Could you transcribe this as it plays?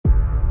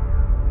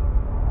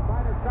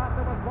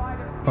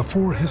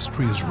Before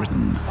history is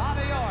written,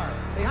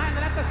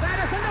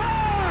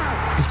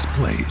 it's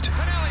played.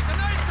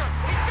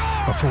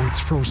 Before it's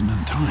frozen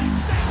in time,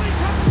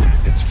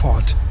 it's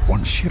fought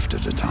one shift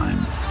at a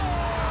time.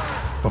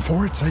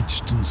 Before it's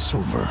etched in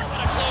silver,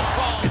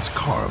 it's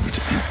carved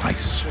in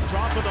ice.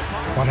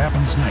 What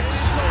happens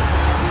next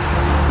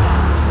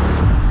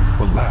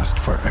will last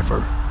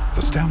forever.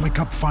 The Stanley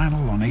Cup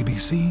Final on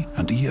ABC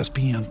and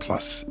ESPN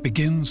Plus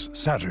begins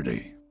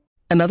Saturday.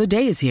 Another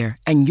day is here,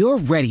 and you're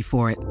ready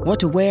for it. What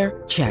to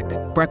wear? Check.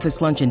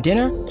 Breakfast, lunch, and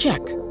dinner? Check.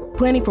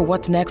 Planning for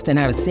what's next and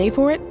how to save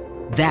for it?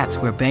 That's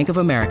where Bank of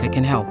America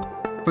can help.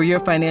 For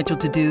your financial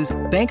to-dos,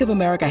 Bank of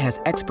America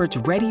has experts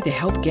ready to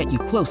help get you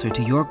closer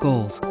to your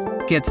goals.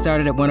 Get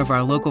started at one of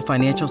our local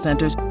financial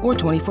centers or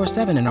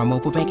 24/7 in our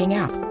mobile banking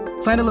app.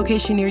 Find a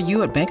location near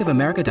you at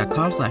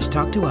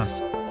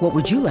bankofamerica.com/talktous. What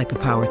would you like the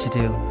power to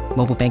do?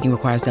 Mobile banking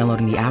requires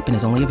downloading the app and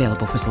is only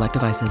available for select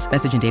devices.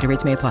 Message and data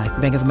rates may apply.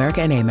 Bank of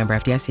America N.A., member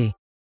FDIC.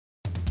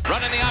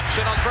 Running the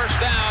option on first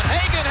down.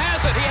 Hagan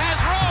has it. He has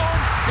room.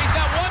 He's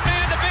got one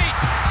man to beat.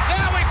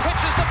 Now he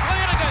pitches to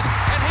Flanagan,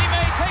 and he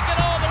may take it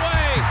all the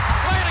way.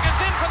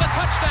 Flanagan's in for the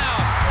touchdown.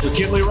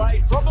 McKinley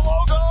Wright from the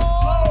logo.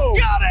 Oh,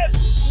 got it!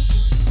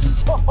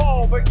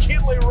 Oh,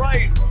 McKinley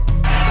Wright.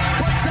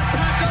 Breaks a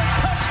tackle.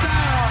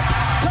 Touchdown.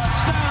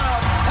 Touchdown.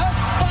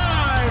 That's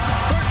 5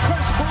 for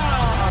Chris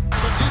Brown.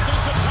 The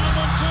defense of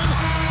Tomlinson.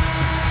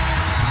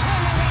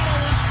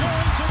 Colorado is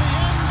going to the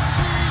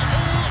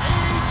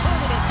NCAA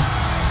tournament.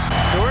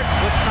 Stewart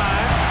with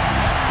time.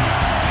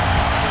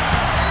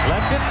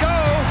 Lets it go.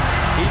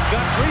 He's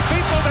got 3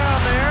 people down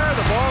there.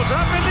 The ball's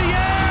up in the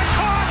air.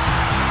 Caught.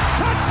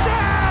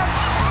 Touchdown.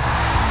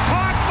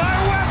 Caught by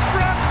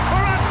Westbrook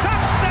for a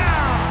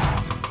touchdown.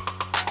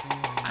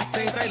 I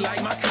think they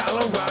like my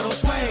Colorado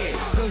swag.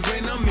 Cause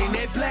when I'm in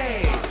that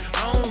play, I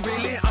don't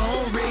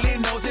really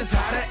know just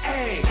how to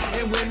act.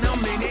 And when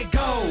I'm in it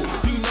go,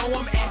 you know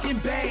I'm acting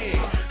bad.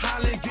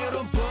 Holly get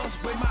a bus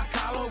with my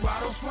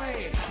Colorado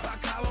swag.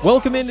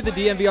 Welcome into the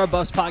DMVR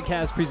Buffs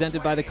podcast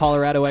presented by the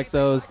Colorado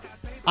XOs.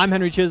 I'm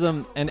Henry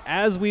Chisholm, and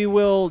as we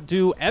will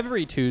do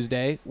every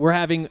Tuesday, we're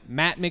having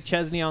Matt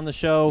McChesney on the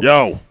show.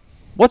 Yo.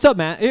 What's up,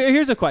 Matt?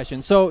 Here's a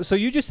question. So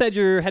you just said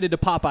you're headed to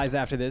Popeyes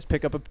after this,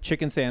 pick up a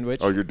chicken sandwich.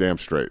 Oh, you're damn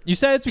straight. You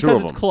said it's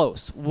because it's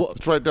close.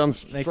 It's right down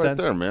Makes right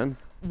sense. there, man.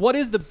 What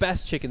is the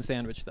best chicken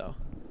sandwich, though?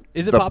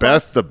 Is it The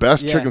Popeyes?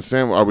 best Yeah. chicken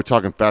sandwich. Are we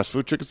talking fast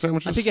food chicken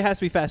sandwiches? I think it has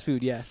to be fast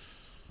food, yeah.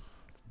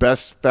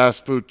 Best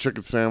fast food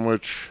chicken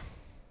sandwich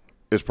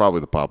is probably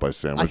the Popeye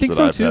sandwich I think that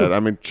so, I've too. had.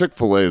 I mean,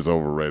 Chick-fil-A is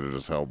overrated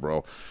as hell,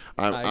 bro.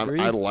 I agree.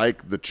 I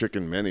like the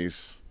chicken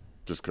minis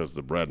just because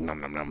the bread,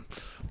 nom nom nom.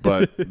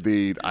 But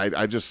the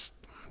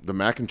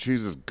mac and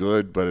cheese is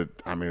good, but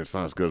it's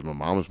not as good as my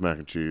mama's mac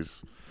and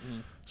cheese.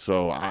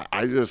 So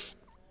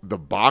the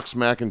box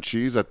mac and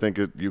cheese, I think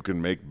you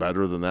can make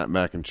better than that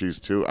mac and cheese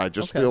too. I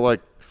just feel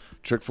like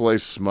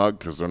Chick-fil-A's smug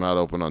because they're not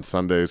open on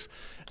Sundays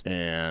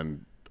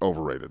and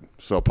overrated.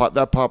 So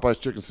that Popeye's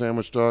chicken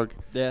sandwich, dog.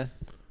 Yeah.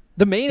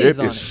 The mayonnaise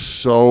on it. It is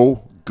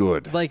so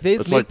good. Like they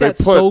it's make like they that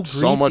put so greasy,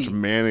 so much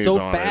mayonnaise so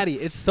on fatty.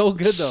 it. It's so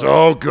good though.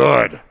 So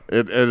good.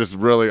 It is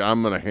really.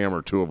 I'm gonna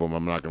hammer 2 of them.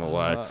 I'm not gonna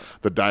lie.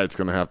 The diet's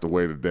gonna have to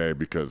wait a day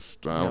because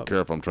I don't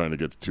care if I'm trying to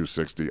get to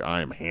 260. I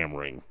am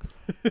hammering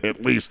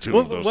at least 2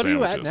 of those what sandwiches.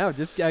 What are you at now?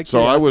 Just out of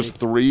so I was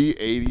curiosity.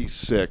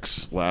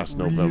 386 last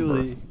November.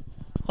 Really?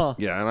 Huh.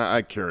 Yeah, and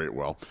I carry it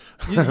well.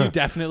 You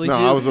definitely no,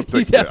 do. I was a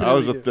thick. I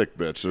was a do. thick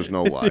bitch. There's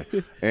no lie.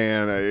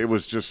 And it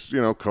was just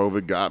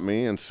COVID got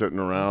me and sitting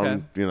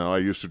around. Okay. I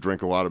used to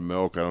drink a lot of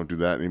milk. I don't do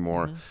that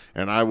anymore.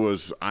 And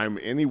I'm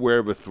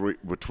anywhere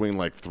between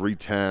like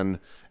 310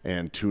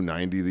 and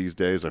 290 these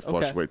days. I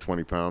fluctuate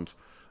 20 pounds.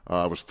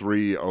 I was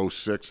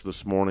 306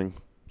 this morning.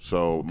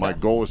 So my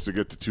goal is to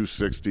get to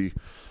 260.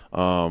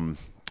 I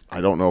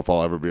don't know if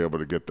I'll ever be able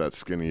to get that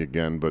skinny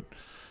again, but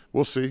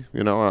we'll see.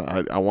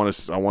 I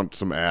want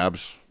some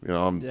abs.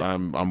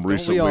 I'm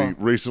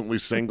recently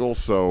single,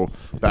 so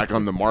back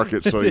on the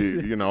market. So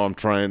I'm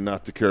trying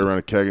not to carry around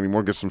a keg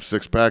anymore. Get some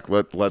 6-pack.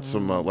 Let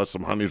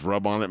some honeys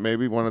rub on it.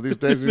 Maybe one of these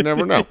days. You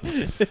never know.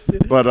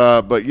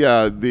 But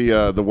yeah,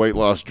 the weight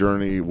loss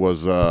journey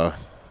was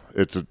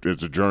it's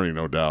a journey,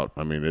 no doubt.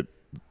 I mean,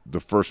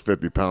 the first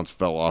 50 pounds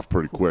fell off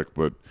pretty quick,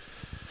 but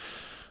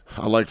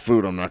I like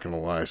food, I'm not going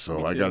to lie,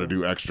 so I got to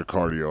do extra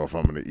cardio if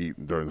I'm going to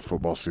eat during the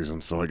football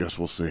season, so I guess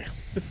we'll see.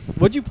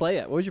 What'd you play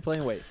at? What was your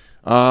playing weight?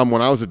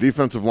 When I was a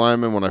defensive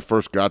lineman, when I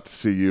first got to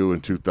CU in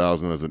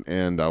 2000 as an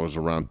end, I was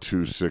around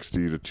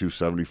 260 to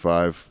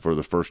 275 for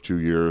the first 2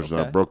 years.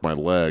 Okay. I broke my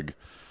leg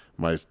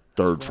my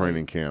third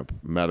training camp,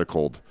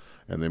 medicaled,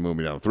 and they moved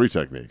me down to 3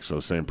 techniques,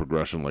 so same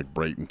progression like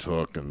Brayton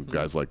took and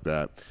guys like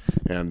that.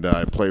 And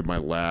I played my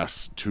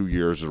last 2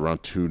 years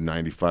around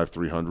 295,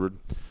 300,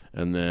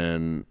 and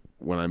then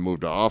when I moved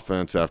to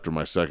offense after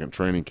my second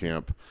training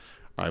camp,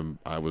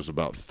 I was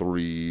about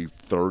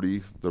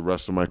 330 the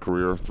rest of my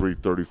career,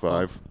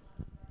 335.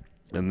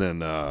 And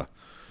then,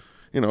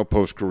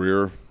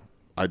 post-career,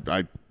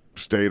 I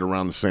stayed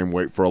around the same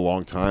weight for a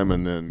long time,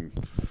 and then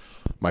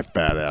my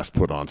fat ass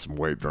put on some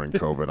weight during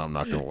COVID. I'm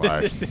not gonna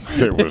lie.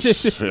 It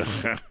was.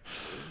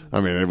 I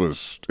mean, it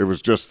was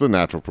just the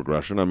natural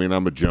progression. I mean,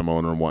 I'm a gym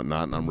owner and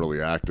whatnot, and I'm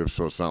really active,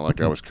 so it's not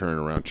like I was carrying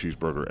around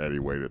cheeseburger Eddie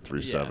weight at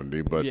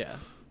 370, but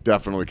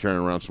definitely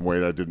carrying around some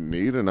weight I didn't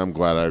need, and I'm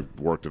glad I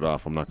worked it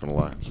off. I'm not going to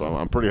lie. So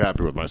I'm pretty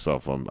happy with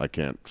myself. I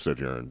can't sit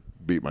here and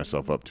beat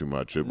myself up too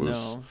much. It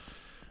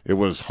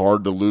was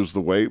hard to lose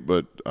the weight,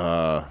 but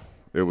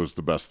it was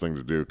the best thing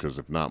to do because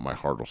if not, my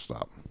heart will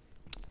stop.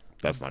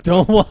 That's not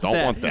don't good. want don't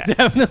that. want that.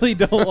 Definitely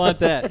don't want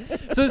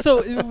that.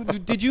 So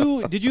did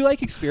you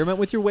like experiment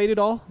with your weight at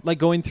all? Like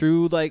going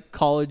through like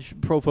college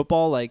pro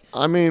football, like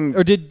I mean,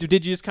 or did you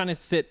just kind of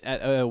sit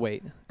at a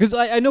weight? Because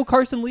I know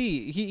Carson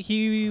Lee,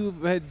 he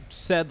had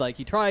said like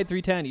he tried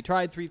 310, he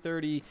tried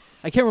 330.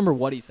 I can't remember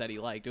what he said he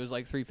liked. It was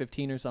like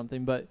 315 or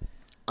something. But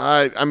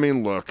I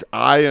mean, look,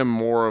 I am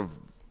more of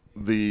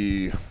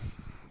the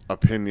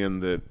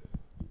opinion that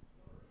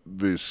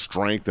the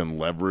strength and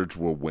leverage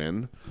will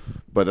win.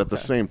 But at the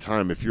same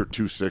time, if you're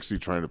 260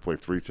 trying to play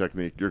 3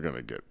 technique, you're going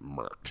to get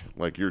murked.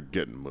 Like, you're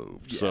getting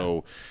moved. Yeah.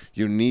 So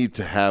you need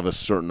to have a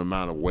certain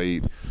amount of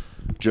weight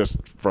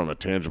just from a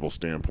tangible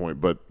standpoint.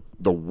 But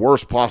the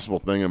worst possible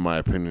thing, in my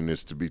opinion,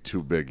 is to be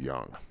too big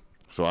young.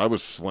 So I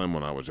was slim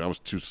when I was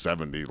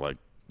 270, like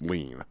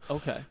lean.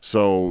 Okay.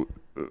 So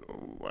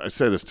I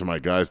say this to my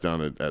guys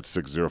down at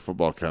 60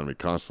 Football Academy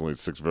constantly,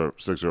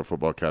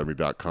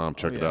 60footballacademy.com.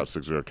 Check it out,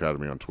 60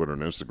 Academy on Twitter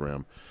and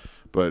Instagram.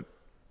 But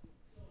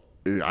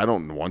I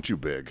don't want you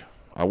big.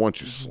 I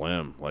want you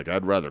slim. Like,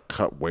 I'd rather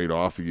cut weight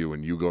off of you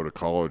and you go to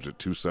college at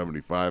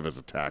 275 as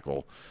a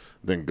tackle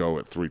than go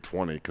at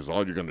 320 because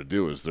all you're going to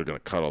do is they're going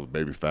to cut all the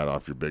baby fat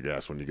off your big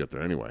ass when you get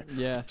there anyway.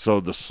 Yeah. So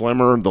the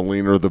slimmer, the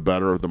leaner, the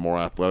better. The more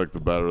athletic,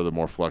 the better. The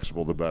more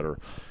flexible, the better.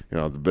 You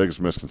know, the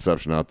biggest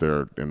misconception out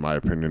there, in my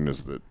opinion,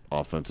 is that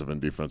offensive and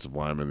defensive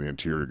linemen, the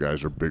interior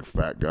guys, are big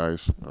fat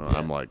guys.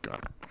 I'm like,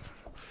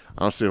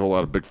 I don't see a whole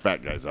lot of big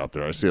fat guys out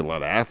there. I see a lot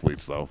of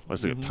athletes, though. I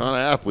see a ton of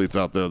athletes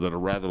out there that are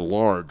rather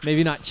large.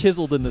 Maybe not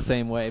chiseled in the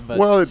same way,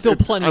 but still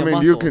plenty of muscle. I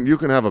mean, you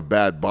can have a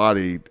bad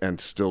body and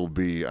still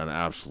be an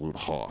absolute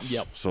hoss.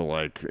 Yep. So,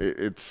 like,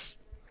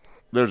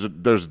 there's a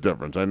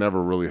difference. I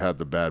never really had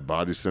the bad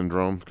body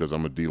syndrome because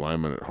I'm a D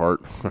lineman at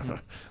heart.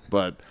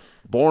 But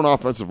born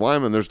offensive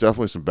lineman, there's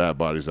definitely some bad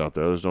bodies out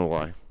there. There's no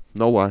lie.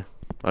 No lie.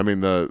 I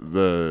mean,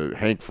 the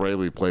Hank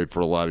Fraley played for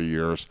a lot of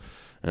years,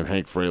 and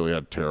Hank Fraley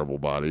had a terrible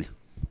body.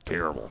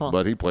 Terrible.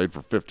 But he played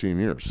for 15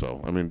 years.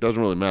 So, I mean, it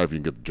doesn't really matter if you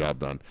can get the job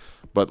done.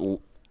 But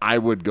I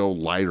would go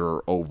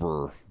lighter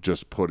over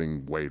just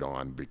putting weight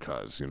on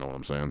because, you know what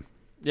I'm saying?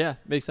 Yeah,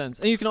 makes sense.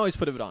 And you can always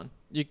put it on.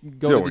 You can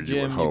go to the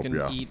gym, you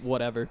can eat,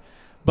 whatever.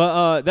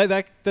 But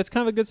that's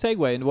kind of a good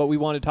segue into what we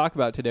want to talk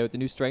about today with the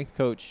new strength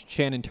coach,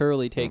 Shannon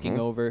Turley, taking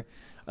over.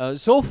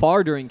 So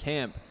far during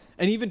camp,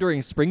 and even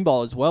during spring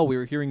ball as well, we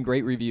were hearing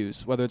great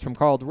reviews, whether it's from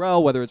Carl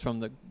Durrell, whether it's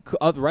from the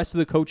rest of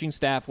the coaching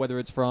staff, whether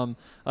it's from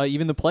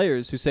even the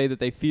players who say that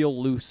they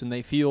feel loose and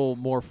they feel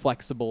more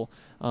flexible.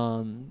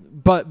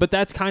 But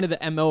that's kind of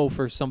the MO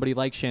for somebody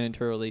like Shannon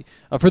Turley.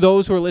 For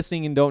those who are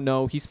listening and don't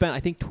know, he spent, I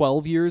think,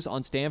 12 years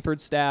on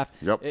Stanford's staff.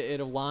 Yep.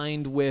 It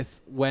aligned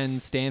with when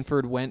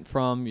Stanford went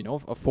from, a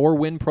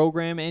 4-win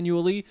program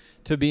annually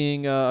to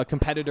being a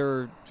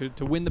competitor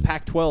to win the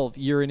Pac-12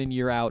 year in and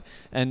year out.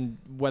 And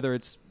whether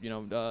it's,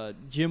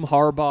 Jim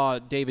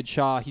Harbaugh, David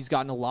Shaw, he's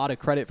gotten a lot of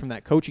credit from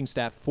that coaching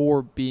staff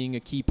for being a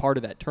key part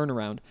of that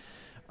turnaround.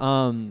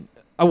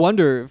 I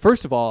wonder,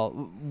 first of all,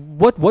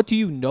 what do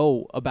you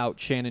know about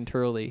Shannon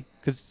Turley?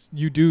 Because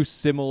you do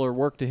similar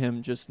work to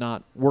him, just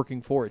not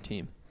working for a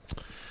team.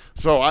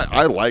 So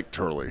I like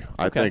Turley.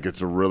 I think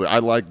it's I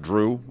like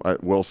Drew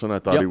Wilson. I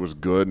thought he was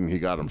good and he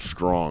got him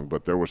strong,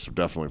 but there was some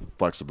definitely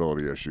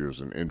flexibility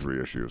issues and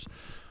injury issues.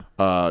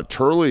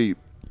 Turley,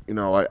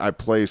 I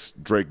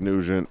placed Drake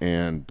Nugent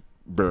and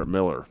Barrett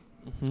Miller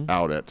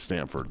out at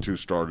Stanford, 2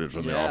 starters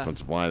on the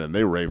offensive line, and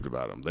they raved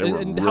about him.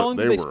 And how long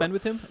did they spend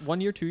with him?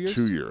 1 year, 2 years?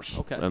 2 years.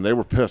 Okay. And they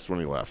were pissed when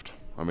he left.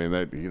 I mean,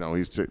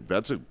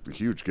 that's a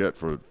huge get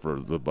for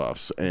the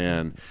Buffs,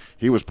 and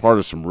he was part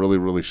of some really,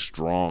 really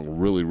strong,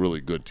 really,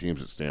 really good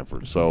teams at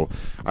Stanford. So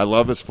I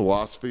love his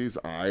philosophies.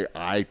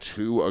 I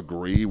too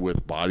agree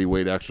with body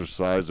weight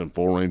exercise and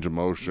full range of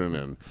motion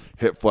and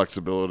hip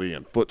flexibility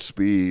and foot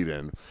speed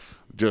and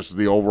just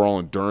the overall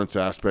endurance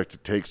aspect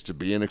it takes to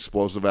be an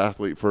explosive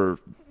athlete for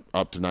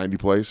up to 90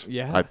 plays.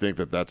 Yeah. I think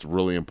that's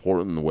really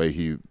important, the way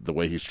he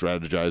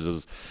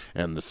strategizes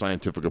and the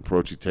scientific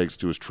approach he takes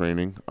to his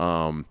training.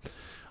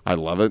 I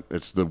love it.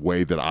 It's the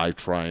way that I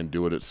try and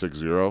do it at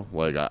 6-0.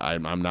 Like,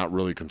 I'm not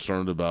really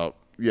concerned about,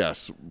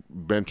 yes,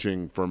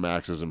 benching for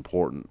max is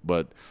important,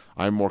 but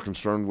I'm more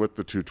concerned with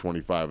the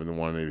 225 and the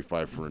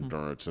 185 for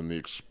endurance and the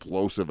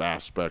explosive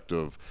aspect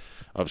of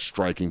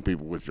striking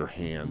people with your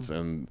hands.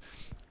 And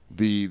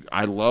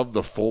I love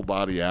the full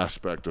body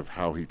aspect of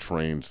how he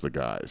trains the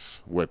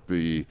guys with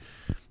the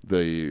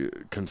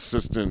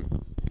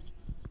consistent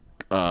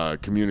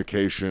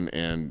communication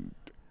and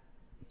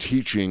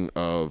teaching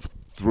of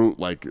through,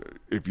 like,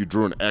 if you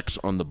drew an X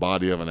on the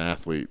body of an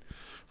athlete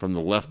from the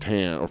left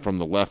hand or from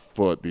the left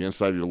foot, the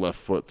inside of your left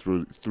foot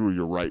through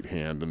your right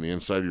hand, and the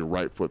inside of your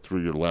right foot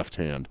through your left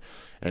hand,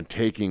 and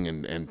taking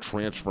and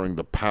transferring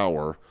the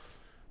power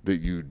that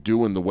you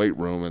do in the weight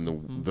room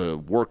and the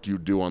work you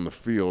do on the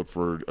field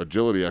for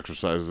agility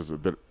exercises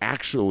that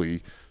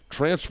actually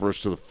transfers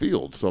to the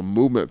field. So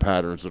movement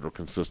patterns that are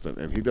consistent.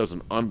 And he does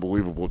an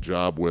unbelievable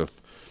job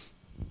with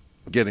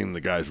getting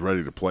the guys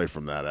ready to play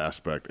from that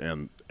aspect.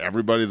 And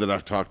everybody that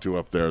I've talked to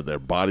up there, their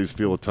bodies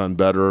feel a ton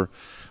better.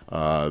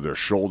 Their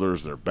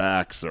shoulders, their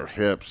backs, their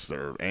hips,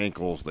 their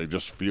ankles, they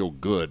just feel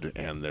good,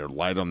 and they're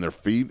light on their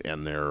feet,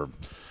 and they're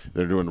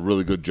doing a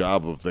really good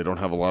job of, they don't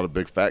have a lot of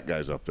big fat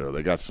guys up there.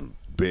 They got some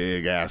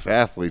big ass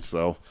athletes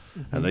though,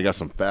 and they got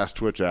some fast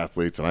twitch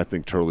athletes, and I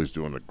think Turley's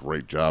doing a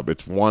great job.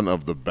 It's one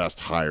of the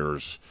best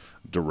hires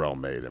Darrell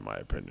made, in my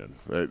opinion.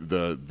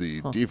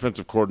 The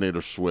defensive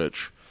coordinator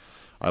switch,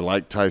 I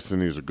like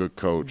Tyson, he's a good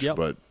coach,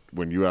 but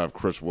when you have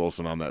Chris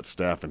Wilson on that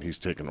staff and he's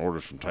taking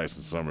orders from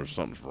Tyson Summers,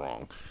 something's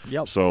wrong.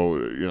 So,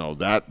 you know,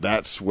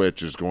 that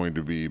switch is going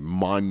to be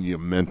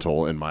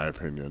monumental, in my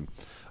opinion.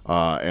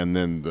 And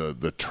then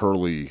the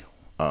Turley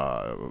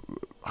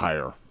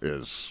hire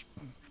is,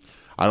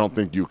 I don't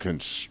think you can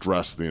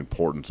stress the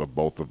importance of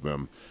both of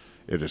them.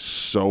 It is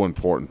so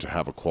important to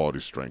have a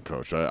quality strength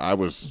coach. I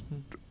was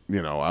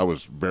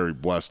very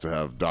blessed to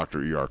have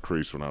Dr. E.R.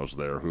 Kreese when I was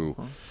there, who,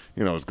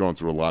 you know, is going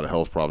through a lot of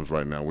health problems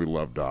right now. We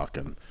love Doc,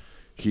 and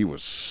he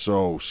was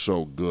so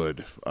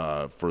good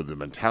for the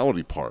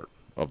mentality part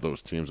of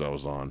those teams I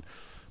was on.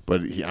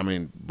 But,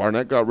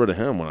 Barnett got rid of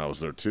him when I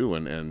was there too,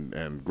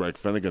 and Greg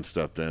Finnegan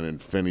stepped in,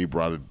 and Finney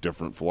brought a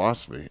different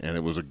philosophy, and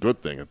it was a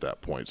good thing at that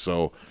point.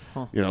 So,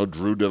 you know,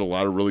 Drew did a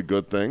lot of really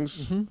good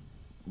things,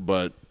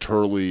 but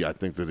Turley, I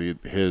think that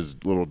his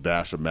little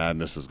dash of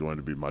madness is going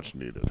to be much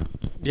needed.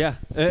 Yeah,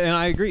 and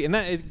I agree. And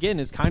that, again,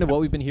 is kind of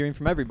what we've been hearing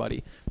from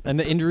everybody. And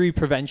the injury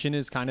prevention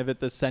is kind of at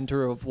the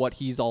center of what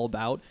he's all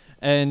about.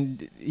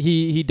 And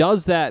he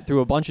does that through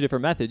a bunch of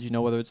different methods, you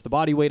know, whether it's the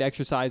body weight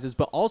exercises,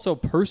 but also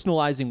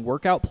personalizing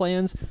workout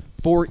plans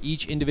for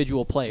each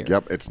individual player.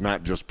 Yep, it's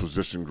not just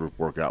position group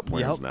workout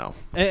plans now.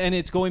 And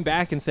it's going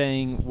back and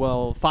saying,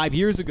 well, 5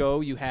 years ago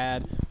you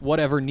had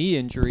whatever knee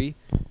injury.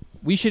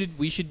 We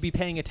should be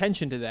paying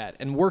attention to that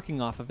and working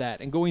off of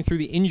that and going through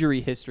the injury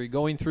history,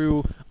 going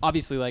through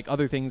obviously like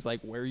other things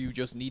like where you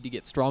just need to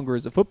get stronger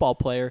as a football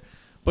player.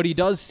 But he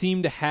does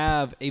seem to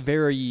have a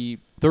very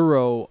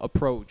thorough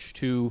approach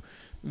to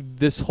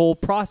this whole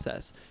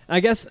process. And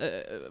I guess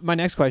my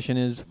next question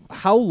is,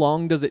 how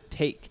long does it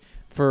take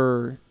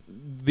for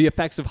the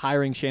effects of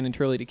hiring Shannon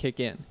Turley to kick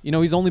in? You know,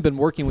 he's only been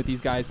working with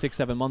these guys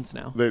 6-7 months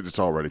now. It's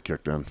already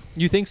kicked in.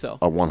 You think so?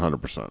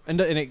 100%.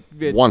 And it's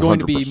 100%. Going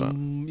to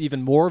be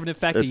even more of an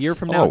effect a year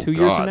from now, 2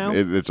 years from now?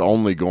 It's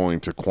only going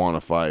to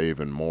quantify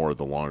even more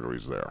the longer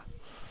he's there.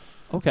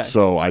 Okay.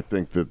 So I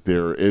think that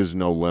there is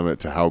no limit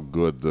to how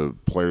good the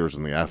players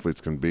and the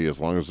athletes can be as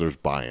long as there's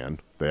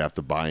buy-in. They have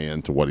to buy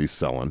into what he's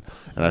selling,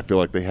 and I feel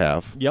like they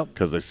have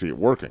because they see it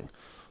working.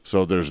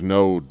 So there's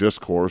no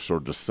discourse or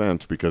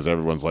dissent because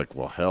everyone's like,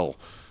 well, hell,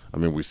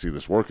 we see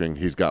this working.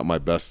 He's got my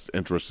best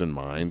interests in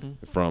mind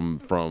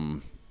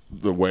from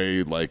the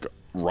way, like,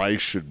 Rice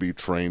should be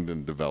trained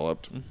and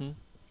developed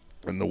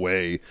and the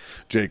way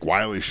Jake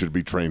Wiley should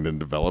be trained and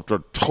developed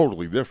are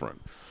totally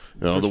different.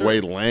 You know, way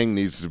Lang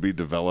needs to be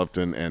developed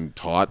and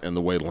taught, and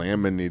the way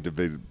Landman needs to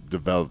be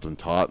developed and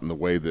taught, and the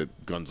way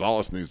that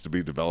Gonzalez needs to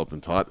be developed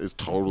and taught is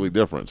totally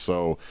different.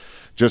 So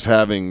just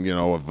having, you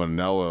know, a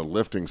vanilla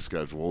lifting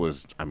schedule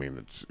is,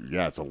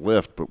 it's a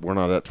lift, but we're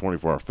not at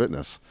 24-hour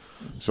fitness.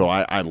 So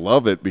I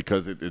love it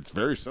because it's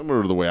very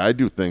similar to the way I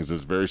do things.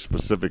 It's very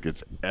specific.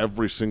 It's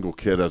every single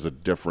kid has a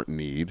different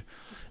need,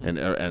 and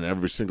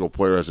every single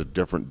player has a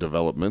different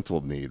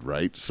developmental need,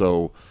 right?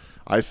 So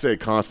I say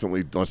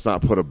constantly, let's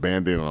not put a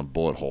Band-Aid on a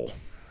bullet hole.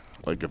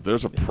 Like, if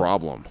there's a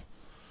problem,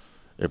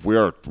 if we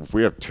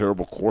have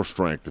terrible core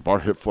strength, if our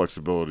hip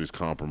flexibility is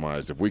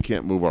compromised, if we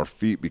can't move our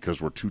feet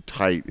because we're too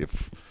tight,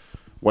 if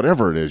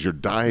whatever it is, your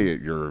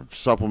diet, your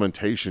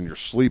supplementation, your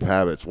sleep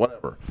habits,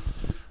 whatever,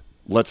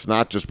 let's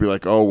not just be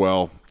like, oh,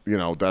 well, you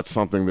know, that's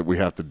something that we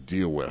have to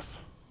deal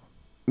with.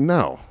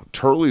 No,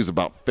 Turley is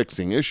about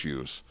fixing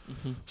issues.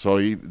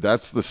 So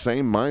that's the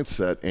same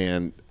mindset,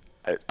 and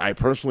I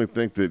personally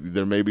think that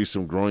there may be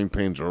some growing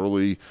pains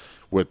early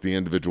with the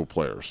individual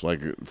players, like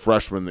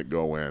freshmen that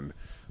go in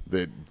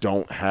that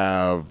don't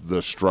have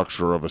the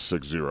structure of a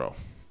 6-0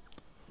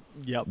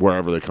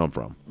 wherever they come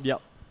from.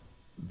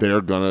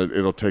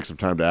 It'll take some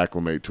time to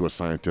acclimate to a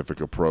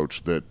scientific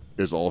approach that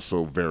is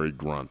also very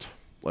grunt.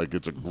 Like,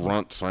 it's a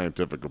grunt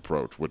scientific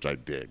approach, which I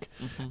dig.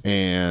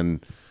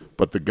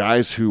 But the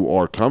guys who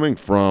are coming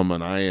from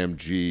an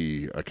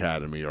IMG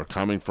academy or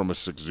coming from a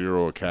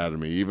 6-0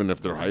 academy, even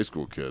if they're high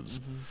school kids,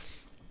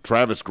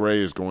 Travis Gray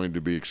is going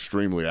to be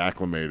extremely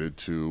acclimated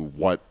to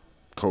what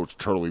Coach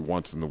Turley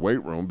wants in the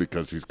weight room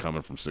because he's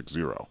coming from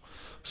 6-0.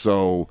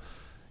 So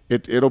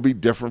it'll be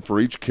different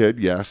for each kid,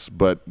 yes,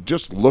 but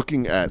just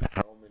looking at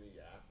how many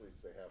athletes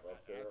they have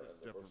up there,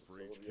 it's different for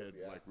each kid.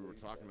 Like we were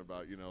talking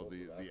about,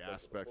 the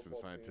aspects and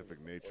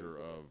scientific nature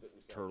of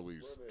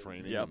Turley's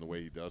training and the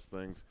way he does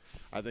things.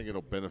 I think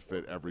it'll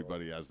benefit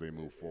everybody as they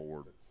move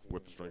forward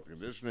with strength and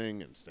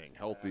conditioning and staying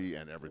healthy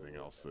and everything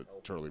else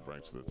that Turley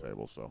brings to the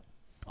table. So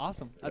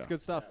awesome. That's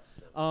good stuff.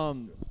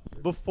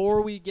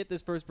 Before we get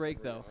this first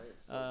break, though,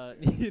 I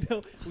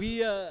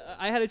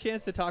had a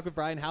chance to talk with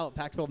Brian Howell at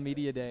Pac-12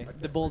 Media Day,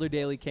 the Boulder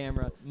Daily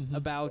Camera,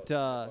 about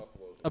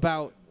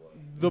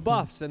the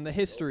Buffs and the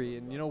history.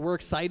 And, we're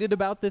excited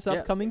about this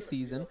upcoming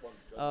season.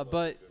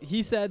 But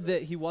he said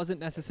that he wasn't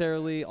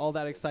necessarily all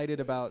that excited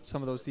about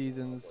some of those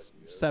seasons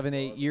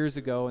 7-8 years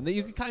ago, and that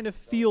you could kind of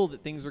feel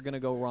that things were going to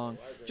go wrong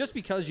just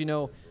because,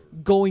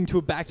 going to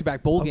a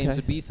back-to-back bowl games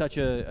would be such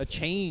a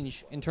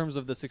change in terms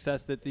of the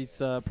success that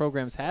these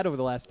programs had over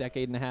the last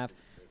decade and a half.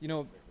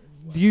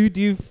 Do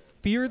you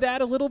fear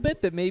that a little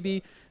bit, that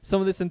maybe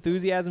some of this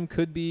enthusiasm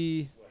could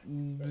be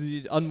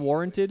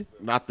unwarranted?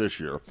 Not this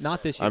year.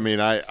 Not this year. I mean,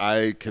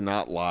 I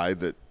cannot lie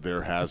that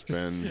there has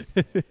been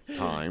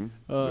time.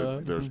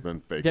 There's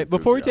been fake enthusiasm.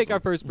 Before we take our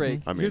first break,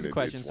 here's a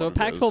question. So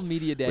Pac-12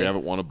 Media Day, we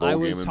haven't won a bowl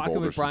game in Boulder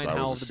talking with Brian since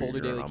Howell I of was the Boulder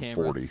Daily Camera.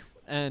 40.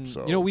 And,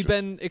 so we've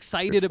been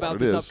excited about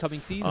this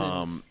upcoming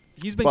season.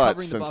 He's been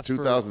covering the Buffs for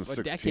 2016,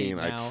 for a decade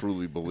now. I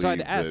truly believe so I had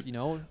to ask,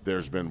 that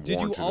there's been did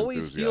you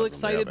always feel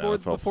excited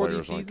before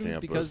these seasons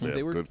because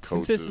they were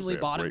consistently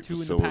bottom 2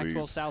 in the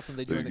Pac-12 South when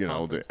they joined the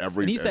conference?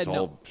 And he said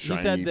no. He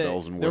said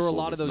that there were a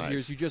lot of those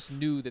years you just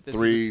knew that this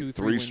was a 2-3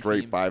 three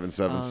straight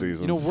 5-7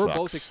 seasons. We're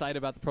both excited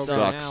about the program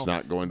now. Sucks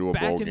not going to a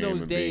bowl game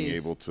and being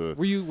able to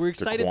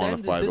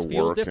quantify the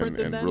work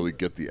and really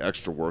get the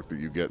extra work that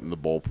you get in the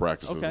bowl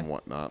practices and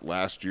whatnot.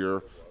 Last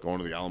year, going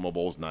to the Alamo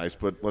Bowl is nice,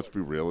 but let's be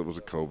real, it was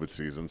a COVID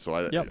season, so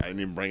I didn't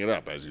even bring it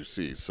up, as you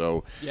see.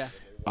 So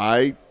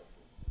I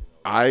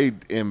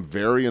am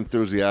very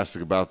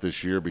enthusiastic about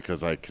this year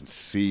because I can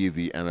see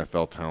the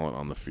NFL talent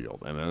on the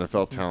field, and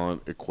NFL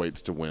talent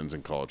equates to wins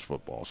in college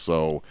football.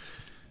 So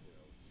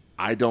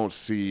I don't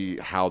see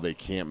how they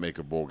can't make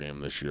a bowl game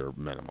this year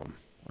minimum.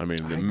 I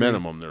mean, the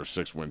minimum, they're a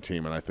 6-win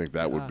team, and I think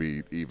that would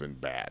be even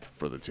bad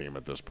for the team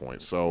at this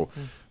point. So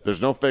there's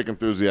no fake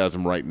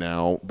enthusiasm right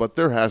now, but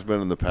there has been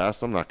in the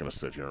past. I'm not going to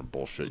sit here and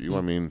bullshit you.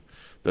 I mean,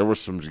 there were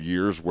some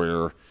years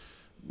where,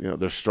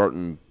 they're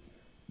starting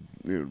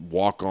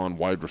walk-on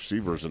wide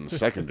receivers in the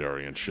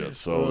secondary and shit.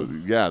 So,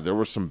 there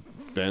were some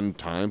bend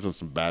times and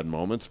some bad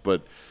moments,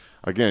 but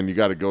again, you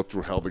got to go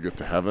through hell to get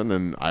to heaven,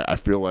 and I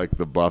feel like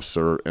the Buffs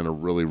are in a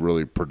really,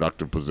 really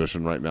productive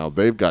position right now.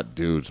 They've got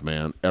dudes,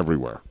 man,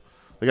 everywhere.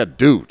 They got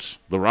dudes.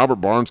 The Robert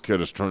Barnes kid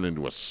has turned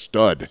into a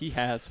stud. He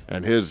has.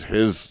 And his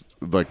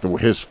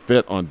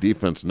fit on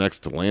defense next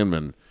to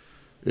Landman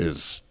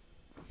is,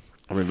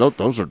 I mean,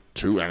 those are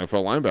 2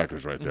 NFL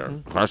linebackers right there.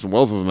 Carson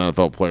Wells is an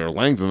NFL player.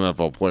 Lang's an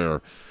NFL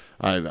player.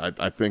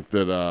 I think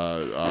that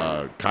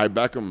Kai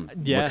Beckham,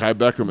 Kai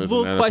Beckham is an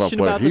NFL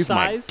player. About he's the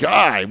size. My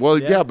guy.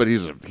 Well, but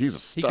he's a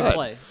stud. He can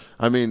play.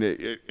 I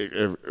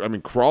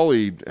mean,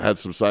 Crawley had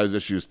some size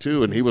issues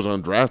too, and he was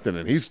undrafted,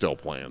 and he's still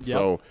playing.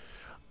 So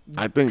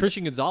I think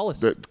Christian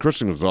Gonzalez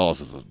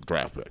is a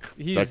draft pick.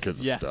 That kid's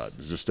a stud.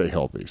 Just stay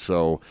healthy.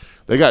 So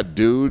they got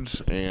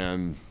dudes,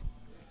 and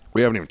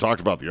we haven't even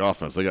talked about the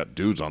offense. They got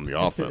dudes on the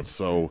offense.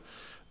 So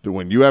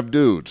when you have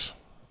dudes,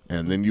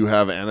 and then you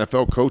have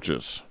NFL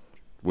coaches,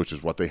 which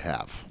is what they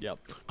have.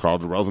 Carl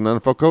Durrell's an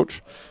NFL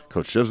coach.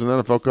 Coach Shiv's an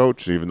NFL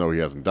coach. Even though he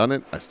hasn't done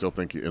it, I still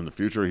think in the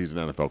future he's an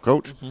NFL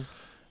coach.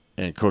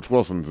 And Coach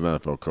Wilson's an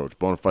NFL coach,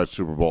 bona fide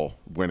Super Bowl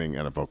winning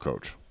NFL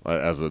coach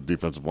as a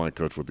defensive line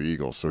coach with the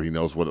Eagles. So he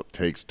knows what it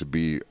takes to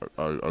be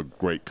a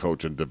great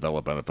coach and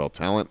develop NFL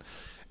talent.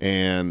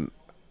 And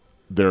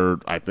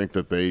I think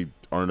that they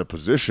are in a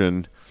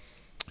position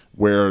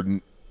where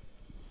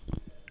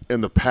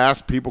in the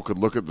past people could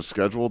look at the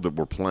schedule that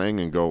we're playing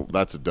and go,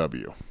 that's a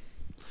W.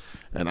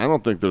 And I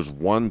don't think there's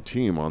one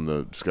team on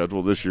the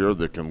schedule this year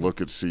that can look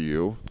at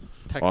CU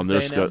on their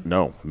schedule.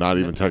 No, not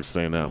even Texas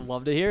A&M. I'd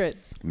love to hear it.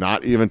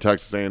 Not even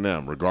Texas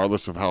A&M,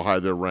 regardless of how high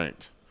they're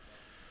ranked.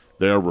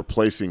 They are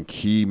replacing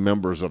key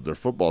members of their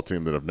football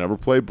team that have never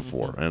played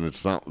before. And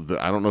it's not –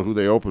 I don't know who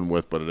they open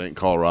with, but it ain't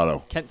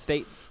Colorado. Kent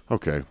State.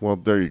 Okay, well,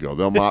 there you go.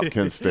 They'll mop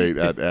Kent State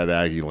at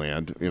Aggie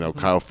Land.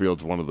 Kyle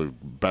Field's one of the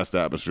best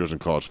atmospheres in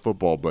college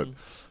football, but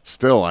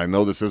still, I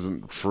know this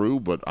isn't true,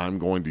 but I'm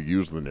going to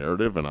use the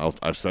narrative, and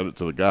I've said it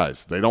to the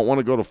guys. They don't want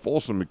to go to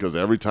Folsom because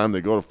every time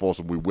they go to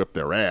Folsom, we whip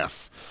their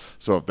ass.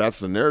 So if that's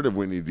the narrative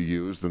we need to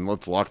use, then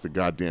let's lock the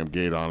goddamn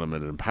gate on them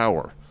and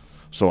empower.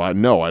 So I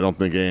don't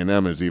think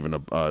A&M is even a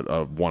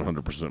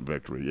 100%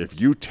 victory. If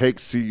you take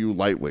CU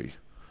lightly,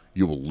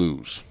 you will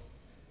lose.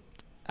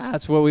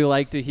 That's what we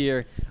like to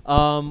hear.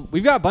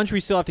 We've got a bunch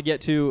we still have to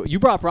get to. You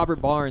brought up Robert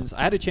Barnes.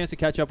 I had a chance to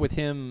catch up with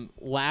him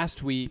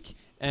last week,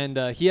 and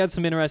he had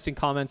some interesting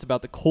comments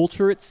about the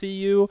culture at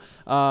CU.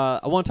 I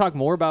want to talk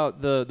more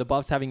about the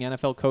Buffs having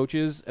NFL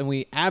coaches, and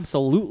we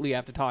absolutely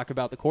have to talk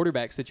about the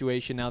quarterback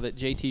situation now that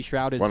JT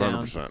Shrout is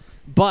 100%. Down.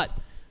 But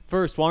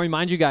first, I want to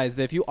remind you guys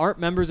that if you aren't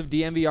members of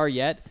DMVR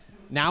yet,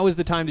 now is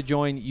the time to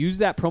join. Use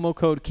that promo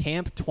code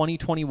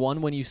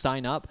CAMP2021 when you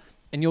sign up.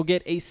 and you'll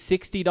get a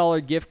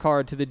 $60 gift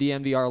card to the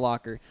DNVR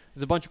locker.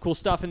 There's a bunch of cool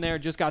stuff in there.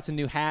 Just got some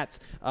new hats.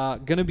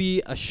 Gonna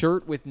be a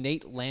shirt with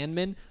Nate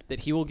Landman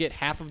that he will get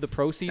half of the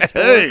proceeds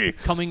for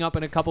coming up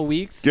in a couple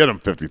weeks. Get him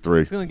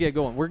 53. It's gonna get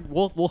going.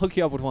 We'll hook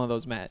you up with one of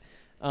those, Matt.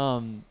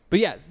 But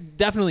yes,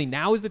 definitely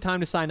now is the time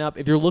to sign up.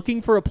 If you're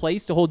looking for a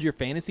place to hold your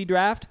fantasy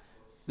draft,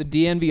 the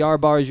DNVR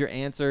bar is your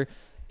answer.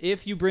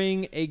 If you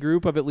bring a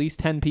group of at least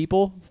 10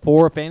 people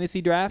for a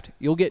fantasy draft,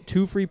 you'll get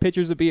 2 free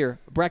pitchers of beer,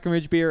 a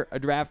Breckenridge beer, a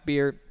draft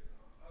beer.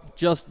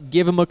 Just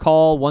give them a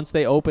call once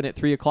they open at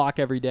 3 o'clock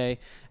every day,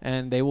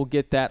 and they will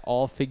get that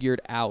all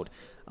figured out.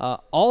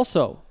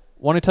 Also,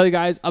 want to tell you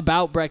guys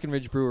about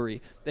Breckenridge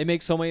Brewery. They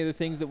make so many of the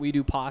things that we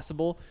do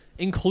possible,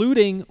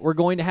 including we're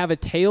going to have a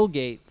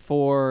tailgate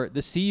for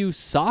the CU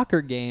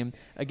soccer game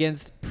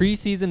against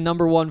preseason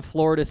 #1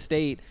 Florida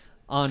State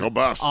on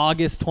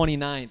August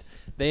 29th.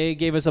 They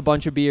gave us a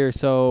bunch of beer,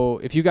 so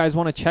if you guys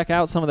want to check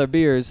out some of their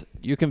beers,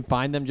 you can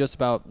find them just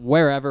about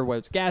wherever, whether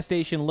it's gas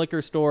station,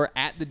 liquor store,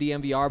 at the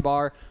DNVR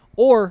bar,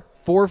 or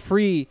for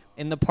free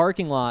in the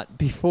parking lot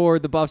before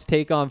the Buffs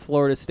take on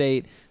Florida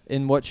State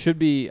in what should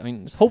be,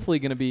 it's hopefully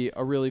going to be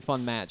a really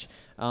fun match.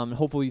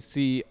 Hopefully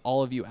see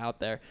all of you out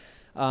there.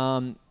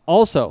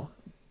 Also,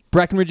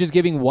 Breckenridge is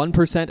giving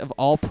 1% of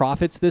all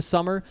profits this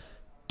summer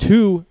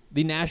to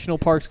the National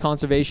Parks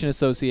Conservation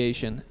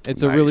Association.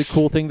 It's a really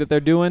cool thing that they're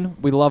doing.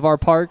 We love our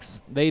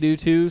parks. They do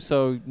too.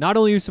 So not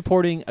only are you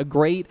supporting a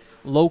great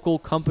local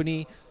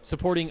company,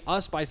 supporting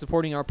us by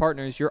supporting our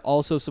partners, you're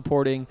also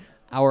supporting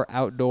our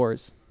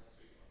outdoors.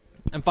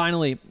 And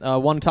finally, I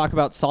want to talk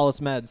about Solace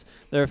Meds.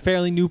 They're a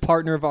fairly new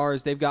partner of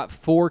ours. They've got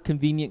 4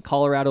 convenient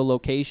Colorado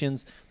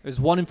locations. There's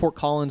one in Fort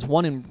Collins,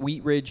 one in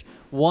Wheat Ridge,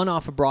 one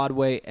off of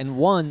Broadway, and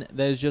one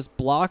that is just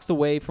blocks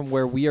away from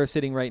where we are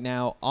sitting right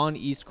now on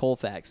East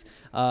Colfax.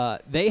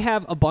 They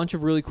have a bunch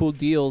of really cool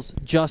deals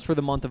just for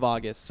the month of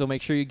August, so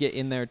make sure you get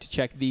in there to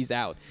check these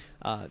out.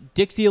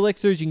 Dixie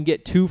Elixirs, you can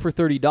get 2 for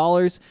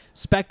 $30.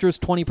 Spectra's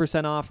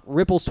 20% off.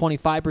 Ripple's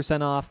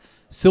 25% off.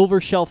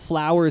 Silver Shelf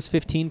Flower is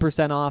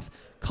 15% off.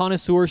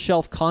 Connoisseur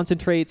Shelf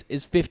Concentrates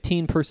is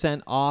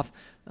 15% off.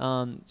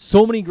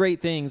 So many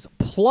great things.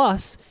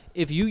 Plus,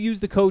 if you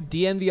use the code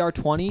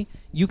DNVR20,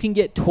 you can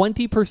get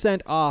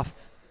 20% off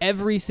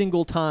every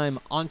single time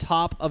on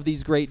top of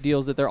these great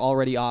deals that they're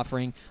already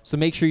offering. So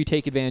make sure you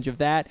take advantage of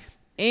that.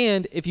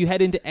 And if you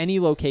head into any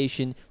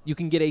location, you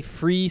can get a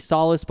free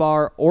Solace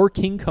Bar or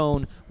King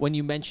Cone when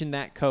you mention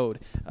that code.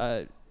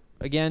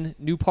 Again,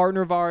 new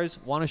partner of ours,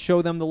 want to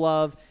show them the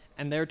love,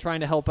 and they're trying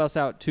to help us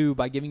out too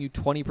by giving you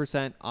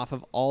 20% off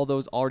of all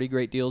those already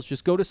great deals.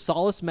 Just go to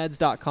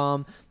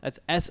solacemeds.com. That's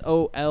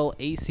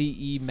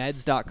SOLACE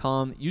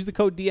meds.com. Use the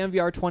code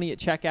DNVR20 at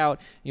checkout, and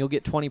you'll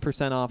get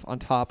 20% off on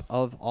top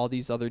of all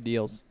these other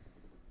deals.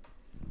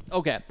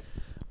 Okay.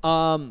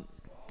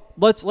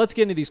 Let's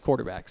get into these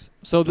quarterbacks.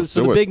 So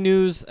the big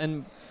news,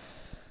 and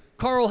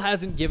Carl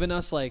hasn't given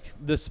us like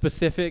the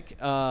specific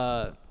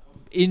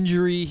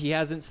injury. He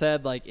hasn't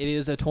said like it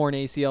is a torn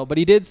ACL, but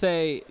he did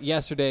say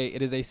yesterday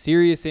it is a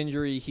serious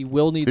injury. He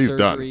will need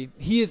surgery. Done.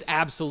 He is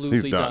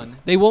absolutely done.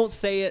 They won't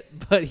say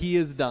it, but he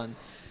is done.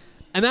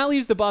 And that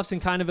leaves the Buffs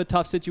in kind of a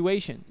tough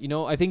situation. You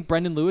know, I think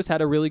Brendan Lewis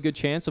had a really good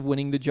chance of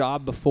winning the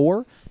job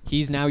before.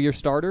 He's now your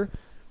starter.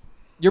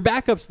 Your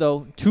backups,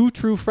 though, 2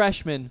 true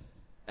freshmen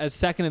as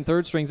second and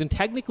third strings, and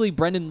technically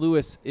Brendan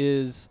Lewis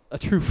is a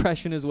true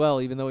freshman as well,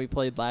 even though he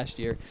played last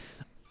year.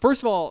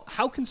 First of all,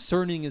 how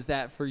concerning is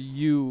that for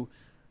you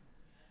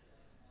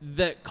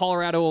that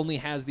Colorado only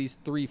has these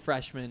 3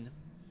 freshmen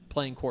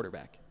playing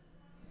quarterback?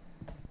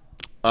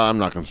 I'm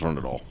not concerned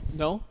at all.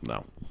 No?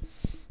 No.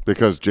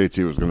 Because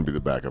JT was going to be the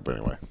backup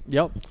anyway.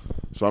 Yep.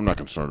 So I'm not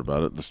concerned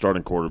about it. The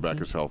starting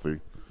quarterback is healthy.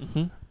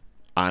 Mm-hmm.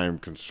 I'm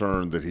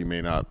concerned that he may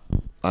not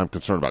 – I'm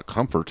concerned about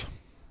comfort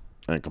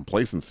and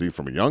complacency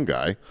from a young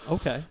guy.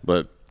 Okay.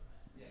 But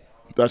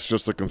that's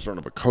just the concern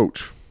of a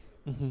coach.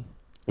 Mm-hmm.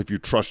 If you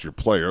trust your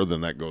player, then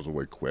that goes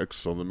away quick.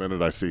 So the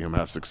minute I see him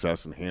have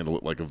success and handle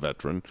it like a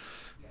veteran,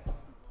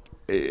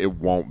 it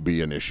won't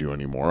be an issue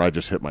anymore. I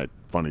just hit my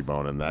funny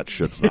bone, and that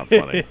shit's not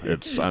funny.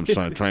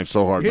 I'm trying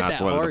so hard not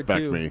to let it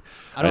affect me.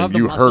 And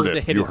you heard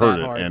it. You heard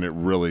it, and it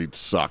really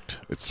sucked.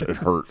 It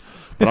hurt.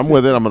 But I'm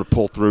with it. I'm going to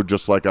pull through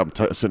just like I'm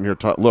sitting here.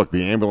 Look,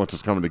 the ambulance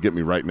is coming to get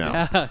me right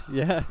now.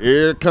 Yeah.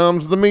 Here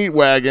comes the meat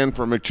wagon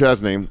from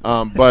McChesney.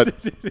 But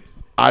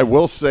I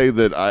will say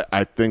that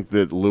I think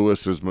that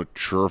Lewis is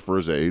mature for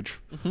his age,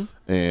 mm-hmm.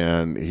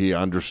 and he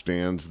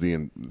understands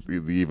the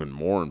even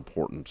more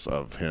importance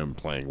of him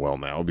playing well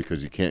now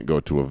because you can't go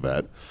to a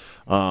vet.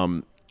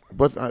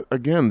 But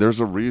again,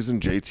 there's a reason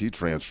JT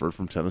transferred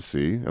from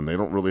Tennessee, and they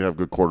don't really have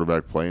good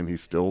quarterback play, and he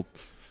still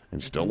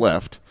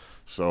left.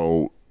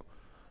 So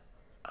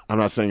I'm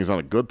not saying he's not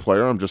a good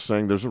player. I'm just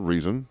saying there's a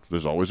reason.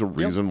 There's always a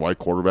reason why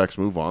quarterbacks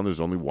move on.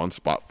 There's only one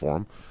spot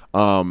for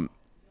him.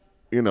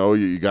 You know,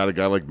 you got a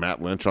guy like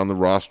Matt Lynch on the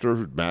roster.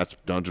 Matt's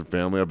Dungeon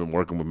family. I've been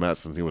working with Matt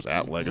since he was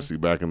at Legacy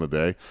back in the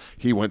day.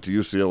 He went to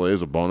UCLA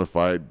as a bona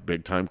fide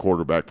big-time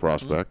quarterback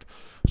prospect.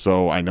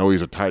 So I know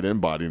he's a tight end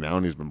body now,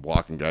 and he's been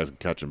blocking guys and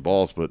catching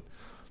balls. But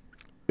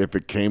if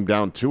it came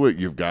down to it,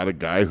 you've got a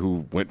guy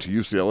who went to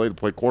UCLA to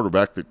play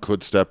quarterback that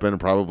could step in and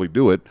probably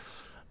do it.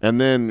 And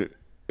then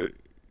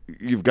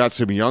you've got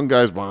some young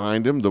guys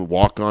behind him. The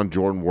walk-on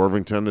Jordan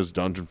Worthington is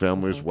Dungeon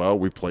family as well.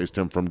 We placed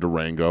him from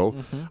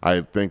Durango.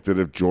 I think that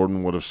if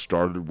Jordan would have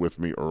started with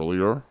me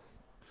earlier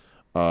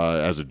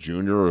as a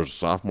junior or a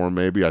sophomore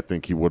maybe, I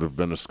think he would have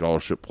been a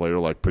scholarship player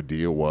like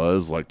Padilla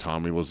was, like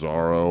Tommy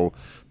Lazzaro,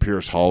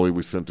 Pierce Hawley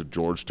we sent to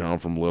Georgetown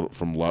from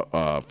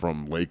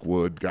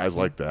Lakewood, guys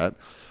like that.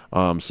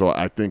 So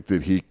I think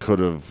that he could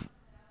have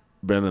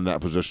been in that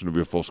position to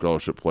be a full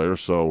scholarship player.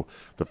 So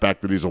the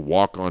fact that he's a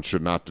walk-on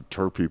should not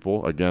deter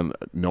people. Again,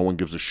 no one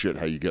gives a shit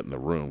how you get in the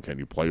room. Can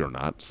you play or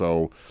not?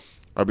 So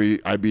I'd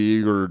be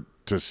eager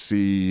to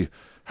see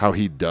how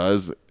he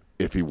does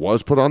if he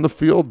was put on the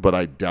field, but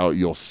I doubt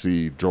you'll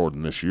see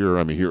Jordan this year.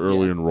 I mean, he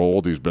early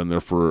enrolled. He's been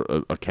there for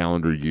a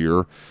calendar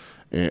year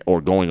or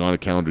going on a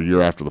calendar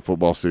year after the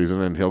football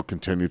season, and he'll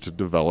continue to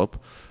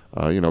develop.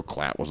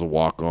 Klatt was a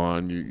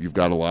walk-on. You've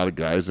got a lot of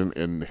guys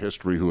in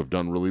history who have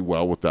done really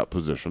well with that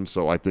position.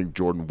 So I think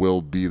Jordan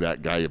will be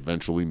that guy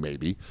eventually,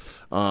 maybe.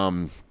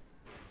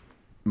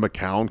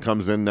 McCown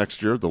comes in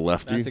next year, the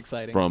lefty. That's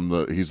exciting.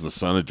 He's the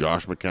son of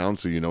Josh McCown,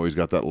 so he's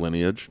got that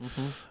lineage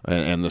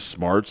and the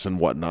smarts and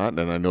whatnot.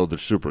 And I know they're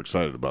super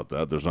excited about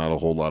that. There's not a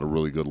whole lot of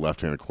really good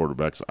left-handed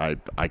quarterbacks.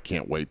 I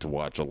can't wait to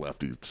watch a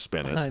lefty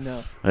spin it. I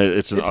know.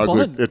 It's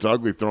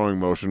ugly throwing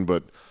motion,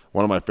 but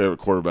one of my favorite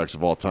quarterbacks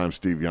of all time,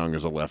 Steve Young,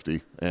 is a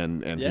lefty,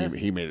 and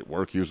he made it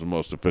work. He was the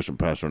most efficient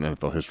passer in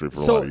NFL history for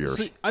a lot of years.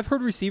 So I've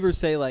heard receivers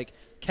say, like,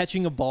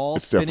 catching a ball,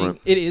 it's spinning.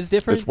 Different. It is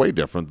different? It's way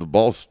different. The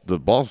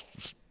ball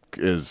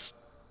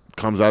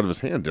comes out of his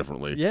hand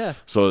differently. Yeah.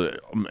 So,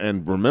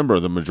 and remember,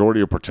 the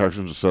majority of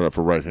protections are set up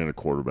for right-handed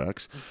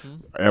quarterbacks.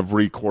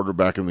 Every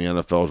quarterback in the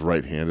NFL is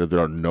right-handed. There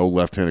are no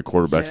left-handed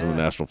quarterbacks in the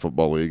National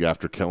Football League.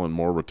 After Kellen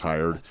Moore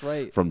retired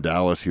from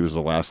Dallas, he was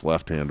the last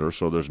left-hander.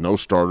 So there's no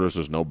starters,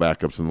 there's no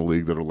backups in the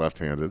league that are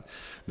left-handed.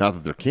 Not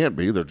that there can't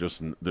be, there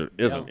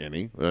isn't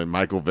any.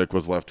 Michael Vick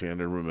was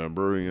left-handed,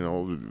 remember.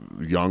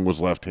 Young was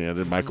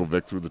left-handed. Michael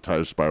Vick threw the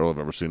tightest spiral I've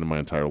ever seen in my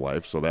entire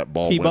life. So that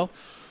ball Tebow?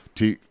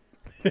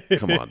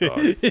 Come on, dog.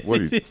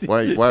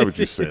 Why would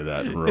you say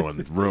that and ruin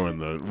the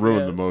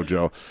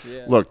mojo?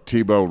 Yeah. Look,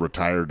 Tebow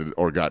retired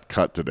or got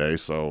cut today,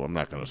 so I'm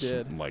not going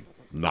to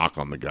knock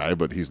on the guy,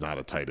 but he's not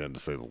a tight end to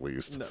say the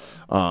least.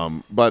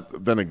 No.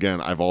 But then again,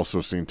 I've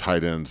also seen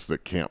tight ends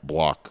that can't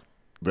block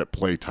that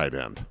play tight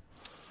end.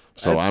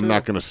 So I'm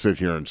not going to sit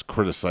here and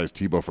criticize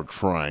Tebow for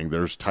trying.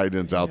 There's tight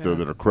ends out there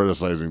that are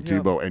criticizing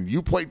Tebow, and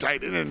you play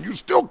tight end and you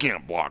still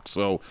can't block.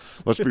 So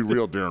let's be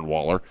real, Darren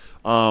Waller.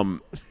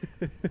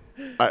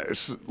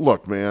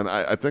 Look, man,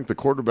 I think the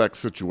quarterback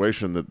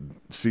situation that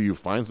CU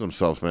finds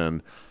themselves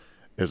in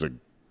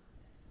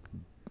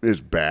is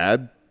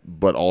bad,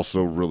 but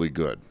also really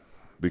good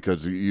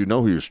because you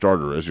know who your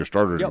starter is. Your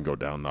starter didn't go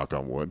down, knock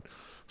on wood.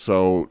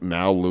 So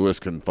now Lewis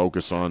can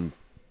focus on,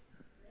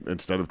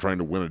 instead of trying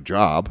to win a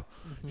job,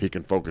 he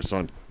can focus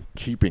on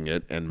keeping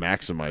it and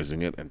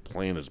maximizing it and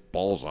playing his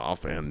balls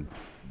off and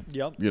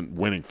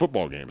winning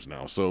football games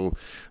now. So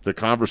the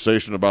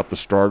conversation about the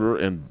starter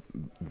in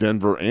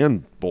Denver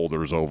and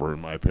Boulder is over,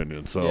 in my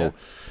opinion. So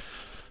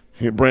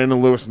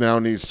Brandon Lewis now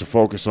needs to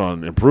focus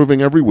on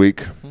improving every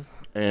week.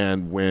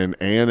 And when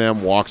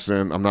A&M walks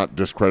in, I'm not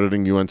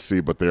discrediting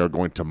UNC, but they are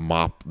going to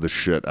mop the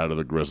shit out of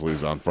the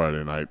Grizzlies on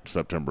Friday night,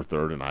 September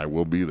 3rd, and I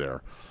will be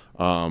there.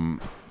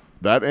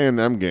 That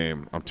A&M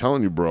game, I'm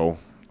telling you, bro,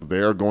 they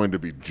are going to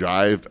be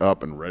jived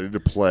up and ready to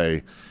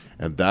play,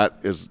 and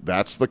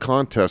that's the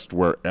contest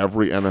where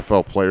every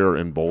NFL player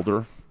in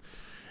Boulder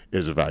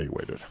is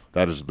evaluated.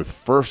 That is the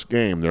first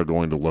game they're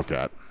going to look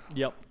at.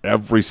 Yep.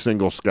 Every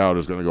single scout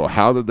is going to go,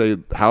 how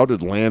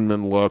did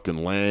Landman look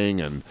and Lang,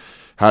 and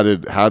how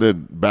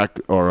did Beck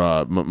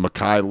or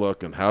Mackay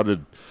look, and how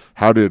did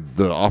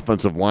the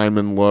offensive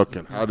linemen look,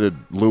 and how did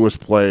Lewis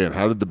play, and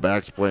how did the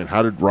backs play, and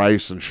how did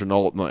Rice and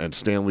Chenault and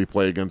Stanley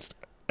play against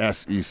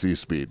SEC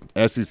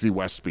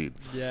West speed.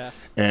 Yeah.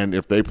 And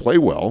if they play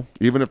well,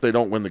 even if they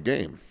don't win the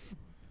game,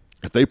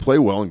 if they play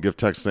well and give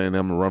Texas A&M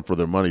a run for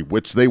their money,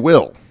 which they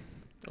will.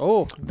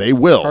 Oh. They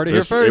will. Heard it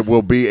here first. It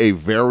will be a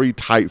very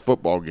tight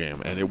football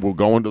game, and it will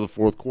go into the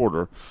fourth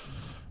quarter.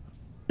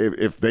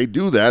 If they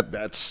do that,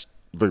 that's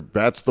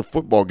the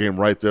football game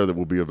right there that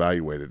will be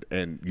evaluated.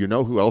 And you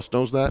know who else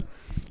knows that?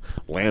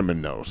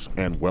 Landman knows,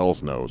 and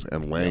Wells knows,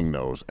 and Lang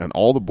knows, and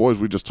all the boys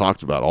we just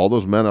talked about, all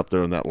those men up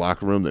there in that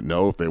locker room that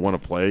know if they want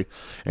to play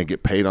and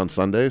get paid on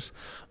Sundays,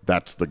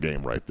 that's the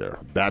game right there.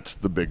 That's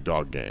the big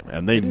dog game,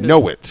 and they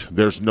know it.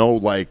 There's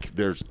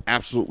there's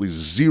absolutely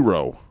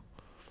zero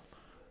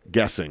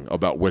guessing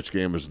about which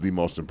game is the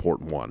most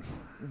important one.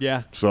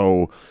 Yeah.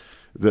 So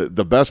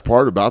the best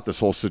part about this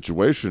whole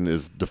situation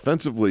is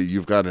defensively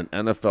you've got an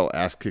NFL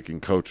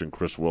ass-kicking coach in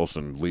Chris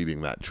Wilson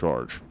leading that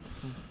charge.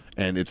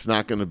 And there's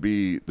not going to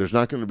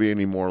be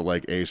any more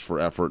like ace for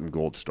effort and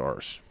gold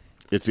stars.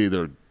 It's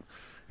either,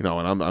 and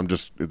I'm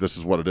just, this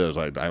is what it is.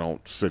 I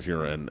don't sit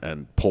here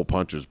and pull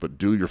punches, but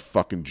do your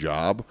fucking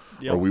job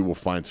or we will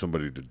find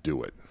somebody to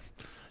do it.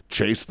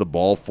 chase the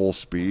ball full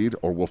speed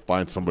or we'll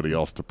find somebody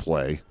else to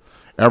play.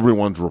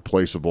 Everyone's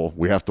replaceable.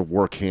 We have to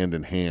work hand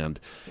in hand.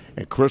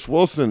 And Chris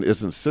Wilson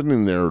isn't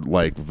sitting there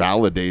like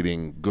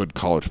validating good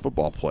college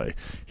football play.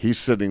 He's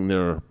sitting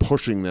there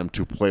pushing them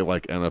to play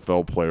like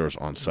NFL players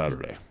on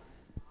Saturday.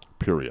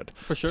 Period.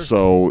 For sure.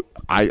 So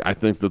I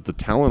think that the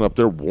talent up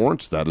there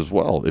warrants that as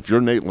well. If you're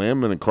Nate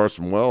Landman and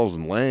Carson Wells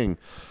and Lang,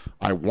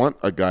 I want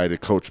a guy to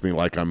coach me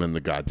like I'm in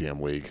the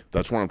goddamn league.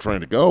 That's where I'm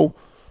trying to go.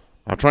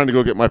 I'm trying to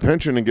go get my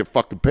pension and get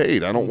fucking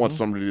paid. I don't want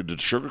somebody to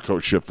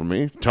sugarcoat shit for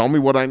me. Tell me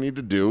what I need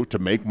to do to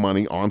make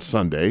money on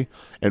Sunday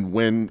and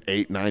win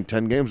 8, 9,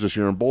 10 games this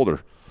year in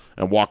Boulder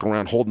and walk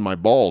around holding my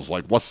balls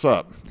like, what's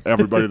up?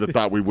 Everybody that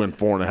thought we'd win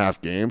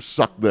 4.5 games,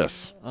 suck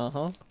this.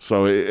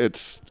 So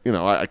it's,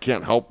 I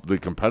can't help the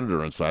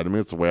competitor inside of me.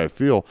 It's the way I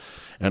feel.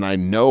 And I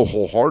know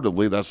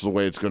wholeheartedly that's the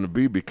way it's going to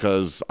be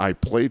because I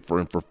played for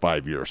him for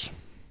 5 years.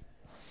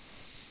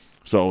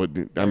 So,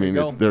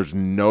 there's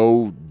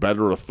no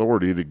better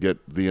authority to get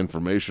the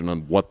information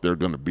on what they're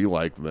going to be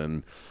like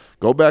than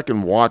go back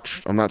and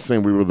watch. I'm not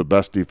saying we were the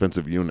best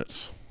defensive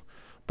units,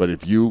 but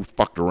if you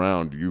fucked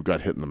around, you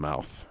got hit in the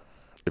mouth.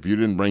 If you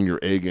didn't bring your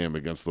A game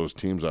against those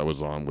teams I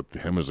was on with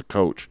him as a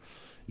coach,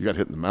 you got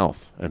hit in the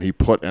mouth. And he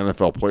put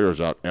NFL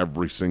players out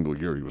every single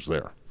year he was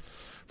there,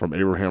 from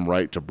Abraham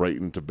Wright to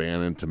Brayton to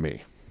Bannon to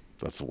me.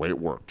 That's the way it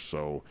worked.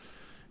 So,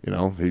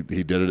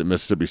 he did it at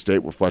Mississippi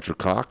State with Fletcher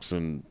Cox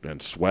and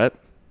Sweat.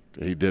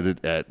 He did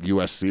it at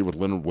USC with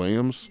Leonard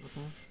Williams.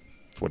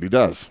 That's what he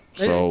does.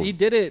 So he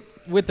did it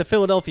with the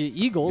Philadelphia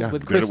Eagles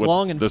with Chris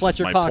Long and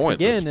Fletcher Cox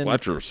again. And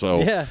Fletcher.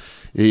 So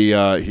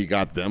he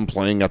got them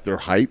playing at their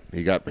height.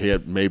 He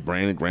had made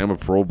Brandon Graham a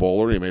Pro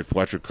Bowler. He made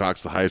Fletcher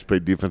Cox the highest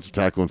paid defensive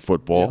tackle in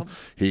football.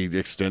 He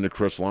extended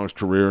Chris Long's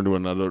career into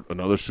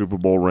another Super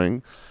Bowl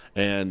ring,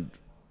 and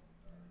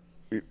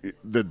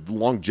the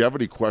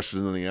longevity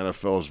question in the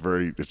NFL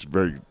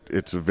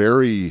is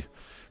very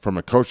from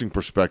a coaching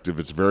perspective,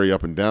 it's very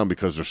up and down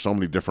because there's so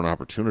many different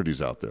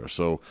opportunities out there.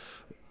 So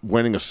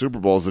winning a Super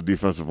Bowl as a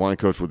defensive line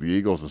coach with the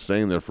Eagles and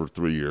staying there for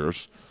 3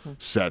 years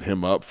set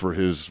him up for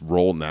his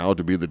role now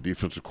to be the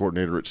defensive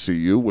coordinator at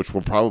CU, which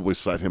will probably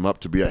set him up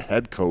to be a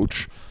head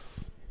coach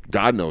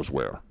God knows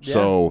where. Yeah.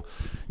 So,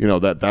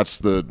 that's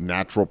the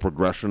natural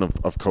progression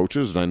of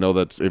coaches, and I know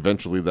that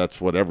eventually that's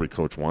what every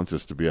coach wants,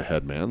 is to be a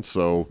head man.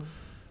 So,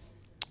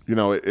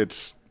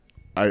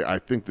 I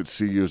think that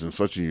CU is in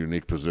such a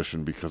unique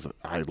position because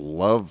I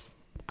love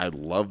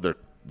the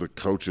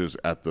coaches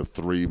at the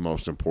 3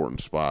 most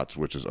important spots,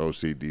 which is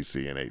OC,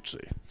 DC, and HC.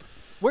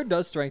 Where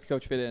does strength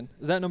coach fit in?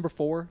 Is that number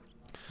 4?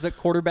 Is that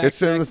quarterback?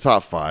 It's in the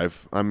top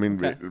 5. I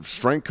mean,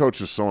 strength coach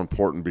is so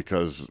important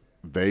because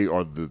they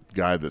are the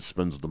guy that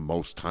spends the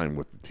most time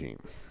with the team.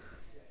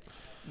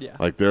 Yeah,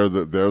 like they're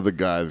the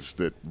guys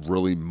that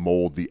really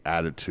mold the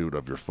attitude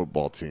of your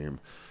football team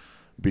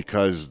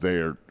because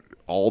they're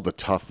all the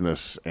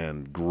toughness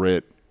and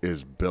grit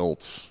is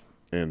built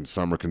in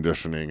summer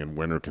conditioning and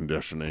winter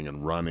conditioning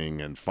and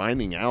running and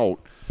finding out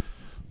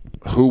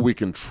who we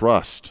can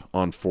trust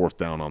on 4th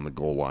down on the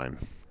goal line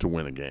to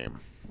win a game.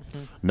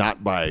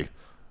 Not by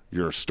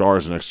your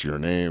stars next to your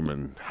name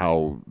and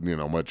how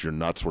much your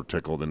nuts were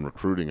tickled in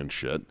recruiting and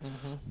shit,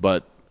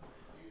 but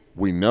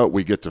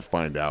we get to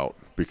find out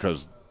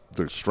because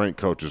the strength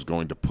coach is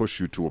going to push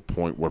you to a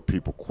point where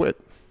people quit,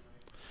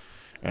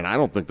 and I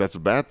don't think that's a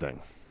bad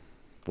thing.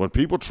 When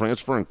people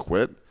transfer and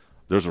quit,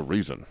 there's a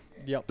reason.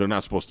 Yep. They're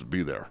not supposed to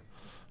be there.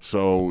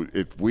 So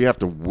if we have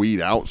to weed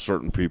out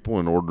certain people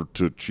in order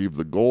to achieve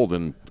the goal,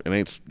 then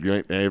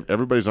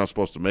everybody's not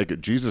supposed to make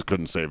it. Jesus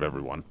couldn't save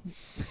everyone.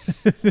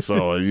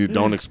 So you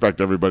don't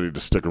expect everybody to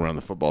stick around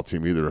the football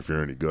team either if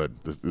you're any good.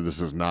 This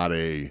is not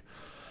a,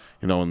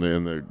 in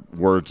the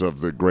words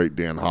of the great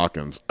Dan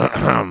Hawkins,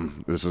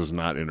 this is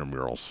not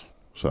intramurals.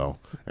 So,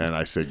 and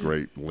I say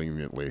great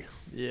leniently.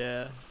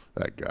 Yeah.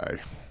 That guy.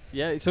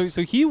 Yeah, so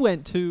he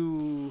went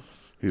to...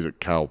 He's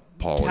at Cal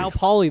Poly. Cal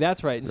Poly,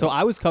 that's right. And so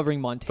I was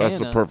covering Montana.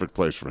 That's the perfect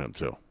place for him,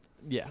 too.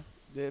 Yeah,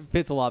 it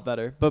fits a lot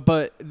better.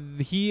 But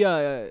he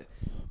had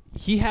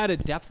a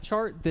depth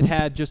chart that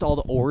had just all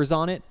the ors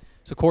on it.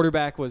 So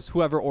quarterback was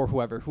whoever.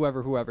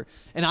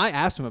 And I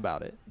asked him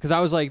about it because I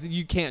was like,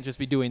 you can't just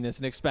be doing this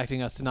and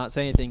expecting us to not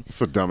say anything. It's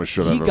the dumbest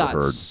shit I've ever heard.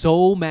 He got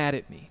so mad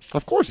at me.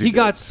 Of course he did.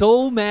 got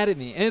so mad at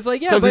me. And it's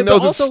like, yeah. Because he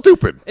knows it's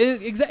stupid.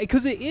 Exactly,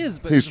 because it is.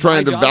 But he's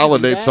trying to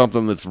validate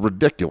something that's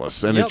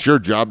ridiculous, and it's your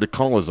job to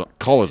call his ass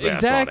on it.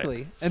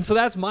 Exactly. And so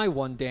that's my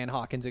one Dan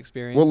Hawkins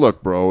experience. Well,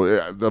 look,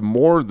 bro, the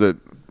more that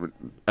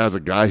as a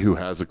guy who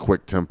has a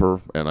quick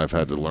temper, and I've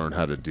had to learn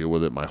how to deal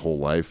with it my whole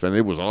life, and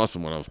it was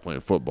awesome when I was playing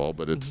football,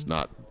 but it's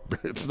not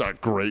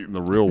great in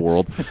the real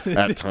world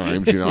at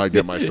times. I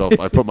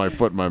put my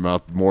foot in my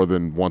mouth more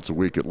than once a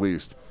week at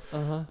least.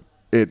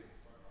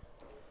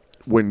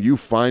 When you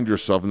find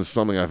yourself, and this is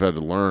something I've had to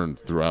learn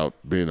throughout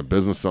being a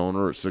business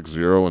owner at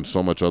 6-0 and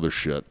so much other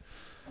shit,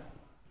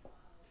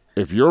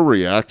 if you're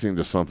reacting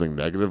to something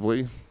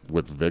negatively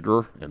with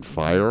vigor and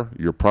fire,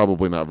 you're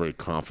probably not very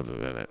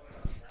confident in it.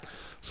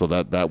 So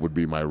that would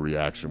be my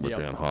reaction with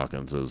Dan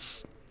Hawkins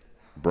is,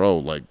 bro,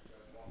 like,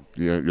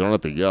 You don't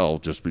have to yell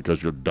just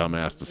because your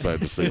dumbass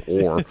decided to say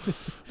or.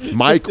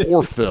 Mike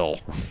or Phil.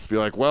 Be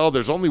like, well,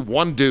 there's only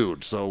one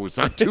dude, so it's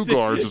not two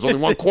guards. There's only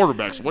one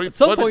quarterback. So what the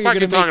fuck are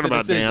you talking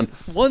about, Dan?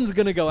 One's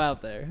going to go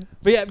out there.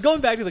 But, yeah,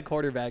 going back to the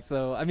quarterbacks,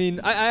 though, I mean,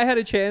 I had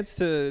a chance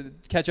to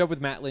catch up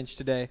with Matt Lynch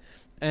today,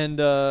 and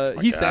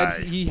he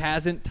said he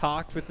hasn't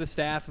talked with the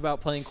staff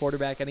about playing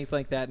quarterback, anything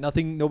like that.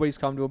 Nobody's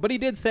come to him. But he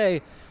did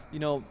say,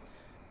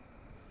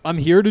 I'm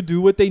here to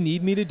do what they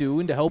need me to do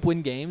and to help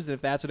win games. And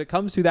if that's what it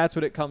comes to, that's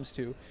what it comes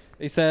to.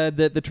 They said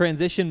that the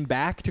transition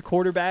back to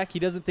quarterback, he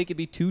doesn't think it'd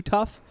be too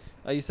tough.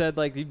 He said,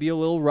 he'd be a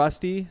little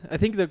rusty. I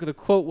think the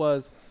quote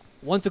was,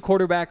 once a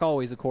quarterback,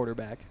 always a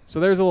quarterback. So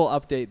there's a little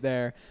update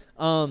there.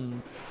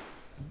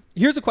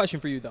 Here's a question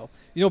for you, though.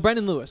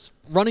 Brendan Lewis,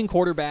 running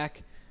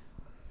quarterback.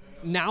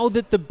 Now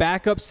that the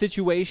backup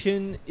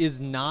situation is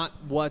not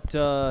what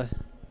the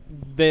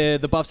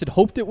Buffs had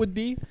hoped it would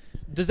be,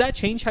 does that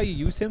change how you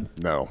use him?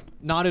 No.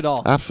 Not at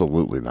all.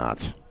 Absolutely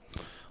not.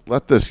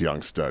 Let this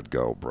young stud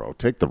go, bro.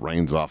 Take the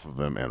reins off of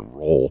him and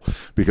roll.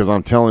 Because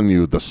I'm telling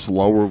you, the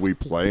slower we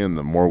play and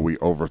the more we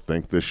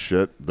overthink this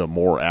shit, the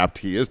more apt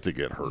he is to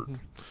get hurt.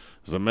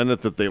 The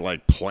minute that they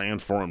plan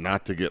for him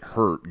not to get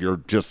hurt,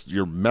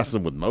 you're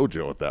messing with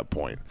mojo at that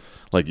point.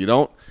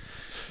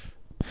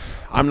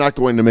 I'm not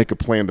going to make a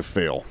plan to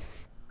fail.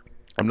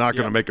 I'm not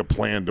going to make a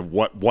plan to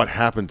what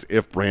happens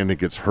if Brandon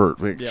gets hurt.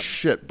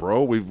 Shit,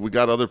 bro. We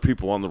got other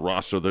people on the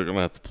roster they're going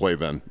to have to play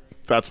then.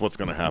 That's what's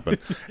going to happen.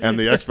 And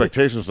the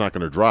expectation's not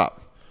going to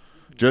drop.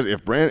 Just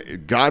if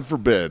Brandon, God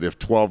forbid, if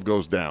 12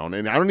 goes down,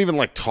 and I don't even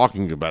like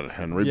talking about it,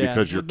 Henry,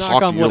 because you're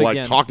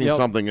talking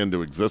something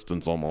into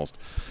existence almost.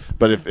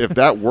 But if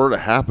that were to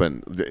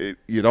happen,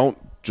 you don't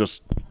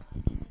just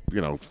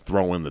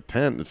throw in the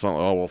tent. It's not,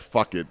 oh well,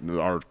 fuck it,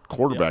 our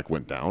quarterback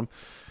went down.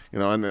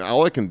 And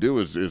all I can do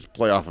is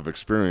play off of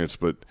experience,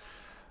 but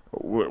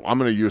I'm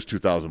going to use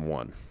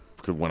 2001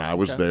 because when I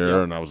was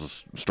there and I was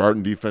a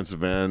starting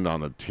defensive end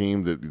on a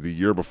team that the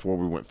year before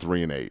we went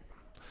 3-8,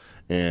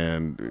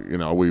 and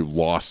we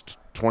lost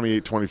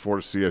 28-24 to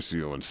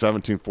CSU and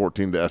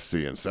 17-14 to SC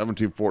and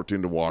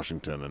 17-14 to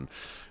Washington, and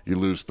you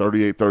lose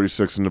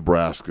 38-36 in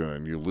Nebraska,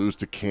 and you lose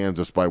to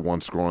Kansas by one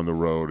score on the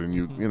road, and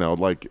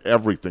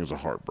everything's a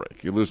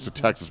heartbreak. You lose to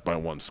Texas by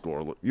one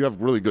score. You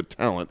have really good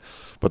talent,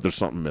 but there's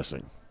something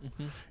missing.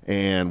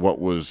 And what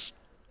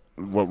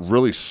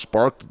really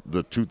sparked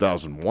the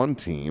 2001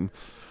 team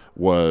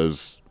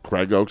was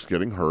Craig Oaks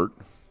getting hurt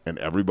and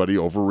everybody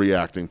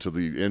overreacting to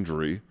the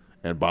injury,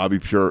 and Bobby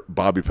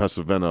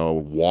Pesavento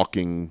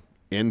walking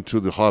into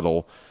the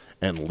huddle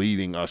and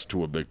leading us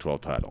to a Big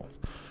 12 title.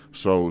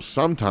 So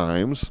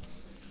sometimes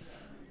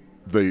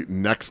the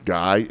next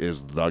guy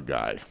is the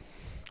guy,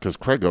 because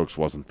Craig Oaks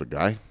wasn't the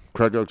guy.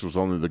 Craig Oaks was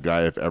only the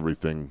guy if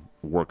everything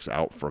works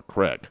out for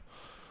Craig.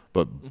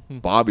 But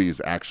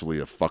Bobby's actually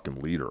a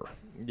fucking leader,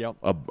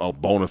 a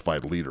bona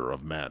fide leader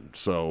of men.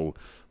 So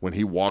when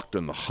he walked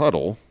in the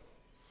huddle,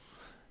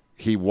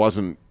 he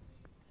wasn't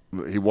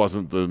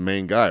the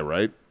main guy,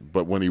 right?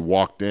 But when he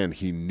walked in,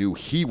 he knew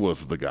he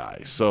was the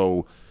guy.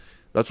 So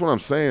that's what I'm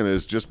saying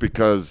is just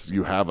because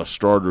you have a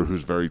starter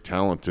who's very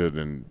talented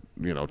and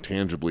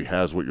tangibly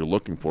has what you're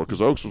looking for,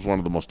 because Oaks was one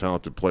of the most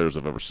talented players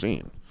I've ever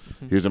seen.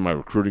 He was in my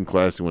recruiting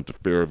class. He went to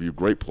Fairview,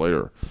 great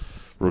player.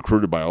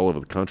 Recruited by all over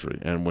the country.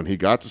 And when he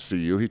got to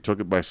CU, he took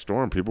it by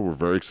storm. People were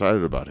very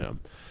excited about him.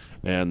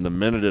 And the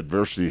minute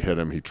adversity hit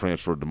him, he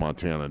transferred to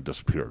Montana and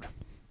disappeared.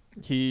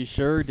 He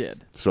sure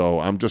did. So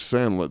I'm just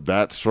saying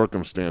that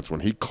circumstance, when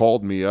he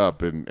called me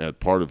up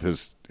at part of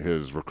his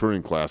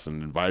recruiting class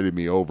and invited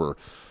me over,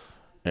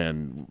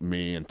 and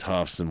me and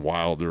Tufts and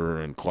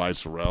Wilder and Clyde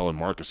Sorrell and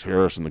Marcus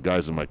Harris and the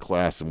guys in my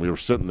class, and we were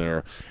sitting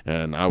there,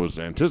 and I was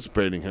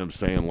anticipating him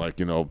saying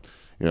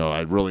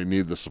I really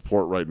need the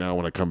support right now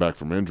when I come back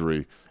from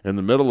injury. In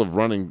the middle of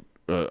running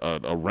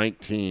a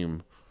ranked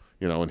team,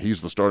 and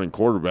he's the starting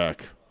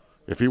quarterback,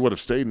 if he would have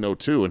stayed in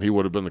 02 and he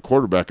would have been the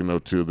quarterback in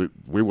 02,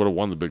 we would have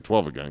won the Big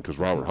 12 again because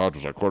Robert Hodge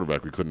was our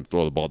quarterback. We couldn't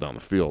throw the ball down the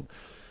field.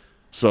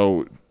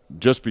 So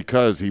just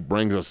because he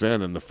brings us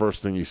in and the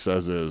first thing he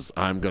says is,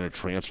 I'm going to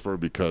transfer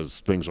because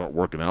things aren't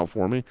working out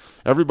for me,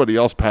 everybody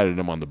else patted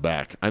him on the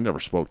back. I never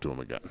spoke to him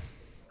again.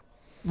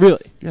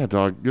 Really? Yeah,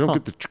 dog. You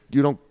don't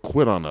you don't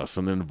quit on us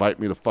and then invite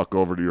me the fuck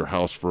over to your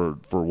house for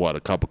what, a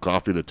cup of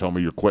coffee to tell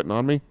me you're quitting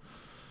on me?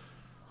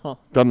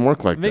 Doesn't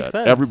work like that.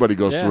 Sense. Everybody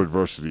goes through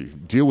adversity.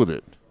 Deal with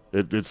it.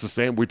 It's the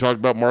same. We talked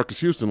about Marcus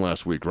Houston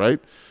last week, right?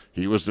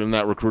 He was in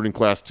that recruiting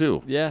class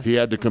too. Yeah. He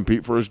had to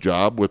compete for his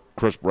job with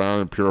Chris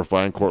Brown and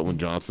Purify and Cortland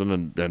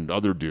Johnson and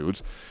other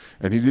dudes,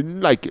 and he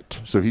didn't like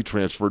it, so he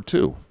transferred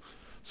too.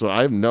 So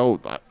I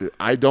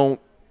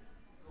don't.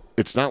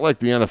 It's not like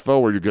the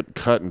NFL where you're getting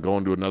cut and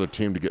going to another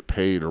team to get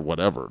paid or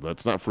whatever.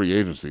 That's not free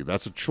agency.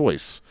 That's a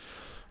choice.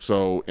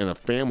 So in a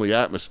family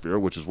atmosphere,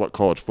 which is what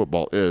college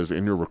football is,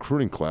 in your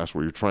recruiting class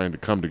where you're trying to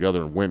come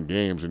together and win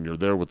games and you're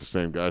there with the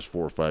same guys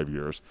 4 or 5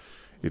 years,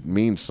 it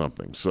means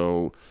something.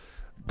 So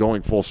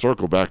going full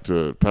circle back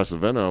to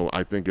Pesavento,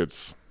 I think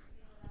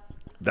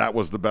that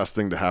was the best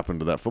thing to happen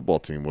to that football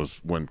team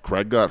was when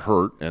Craig got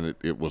hurt and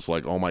it was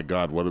like, oh, my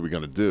God, what are we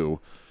going to do?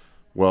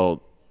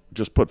 Well,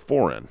 just put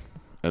 4 in,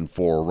 and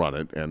 4 run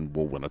it, and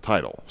we'll win a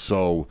title.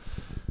 So,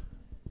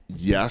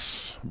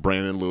 yes,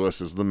 Brandon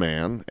Lewis is the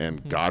man,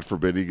 and God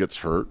forbid he gets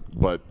hurt.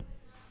 But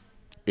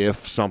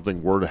if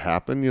something were to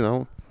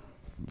happen,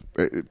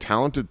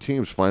 talented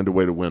teams find a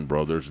way to win,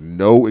 bro. There's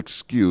no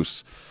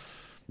excuse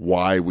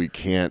why we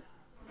can't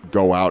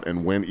go out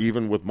and win,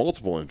 even with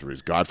multiple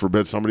injuries. God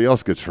forbid somebody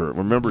else gets hurt.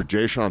 Remember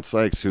Ja'Shawn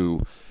Sykes,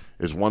 who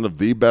is one of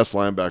the best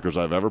linebackers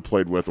I've ever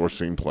played with or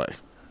seen play.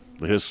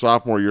 His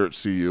sophomore year at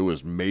CU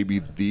is maybe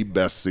the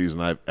best season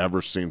I've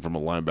ever seen from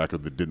a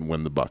linebacker that didn't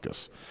win the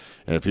Buckus.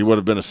 And if he would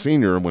have been a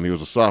senior when he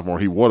was a sophomore,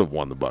 he would have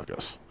won the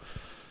Buckus.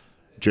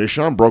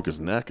 Ja'Shawn broke his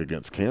neck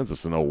against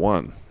Kansas in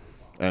 2001.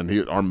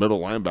 And our middle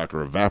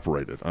linebacker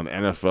evaporated, an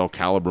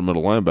NFL-caliber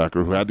middle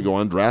linebacker who had to go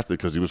undrafted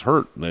because he was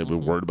hurt, and they were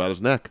worried about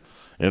his neck.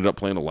 Ended up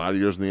playing a lot of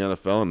years in the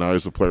NFL, and now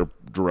he's the player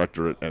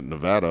director at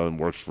Nevada and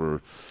works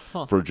for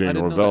Jay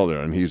Norvell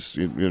there. And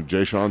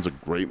Ja'Shawn's a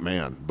great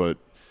man, but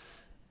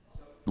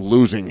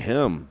losing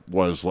him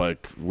was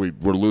like we're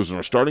losing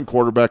our starting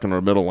quarterback and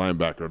our middle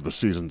linebacker. The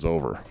season's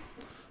over.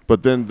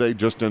 But then they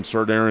just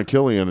insert Aaron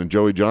Killian and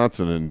Joey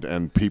Johnson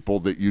and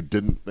people that you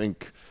didn't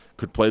think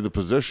could play the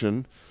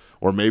position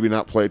or maybe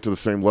not play it to the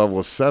same level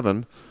as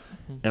 7,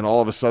 and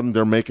all of a sudden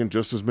they're making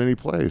just as many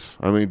plays.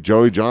 I mean,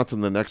 Joey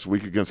Johnson the next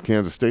week against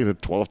Kansas State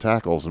had 12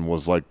 tackles and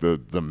was like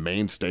the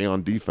mainstay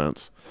on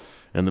defense.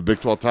 And the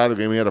Big 12 title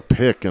game, he had a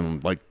pick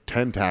and like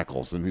 10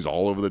 tackles, and he's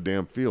all over the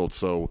damn field.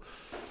 So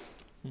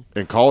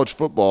in college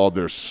football,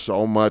 there's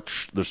so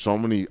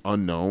many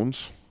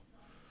unknowns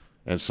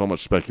and so much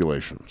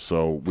speculation.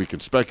 So we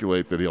can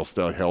speculate that he'll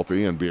stay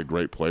healthy and be a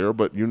great player,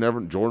 but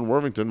Jordan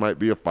Worthington might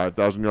be a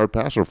 5,000-yard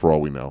passer for all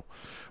we know.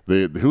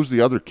 Who's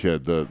the other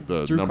kid? The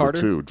Drew number Carter?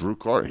 2, Drew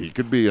Carter. He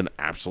could be an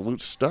absolute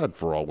stud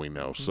for all we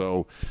know.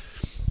 So,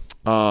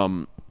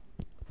 I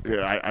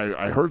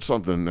heard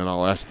something, and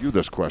I'll ask you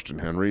this question,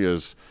 Henry: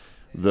 is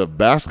the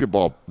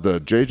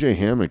J.J.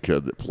 Hammond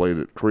kid that played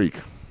at Creek,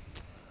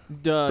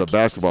 the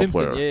basketball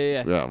Simpson.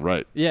 player? Yeah,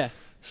 right. Yeah.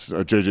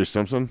 J.J.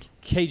 Simpson?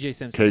 KJ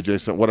Simpson. KJ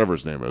Simpson, whatever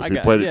his name is. He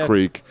played at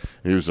Creek.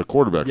 He was a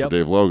quarterback for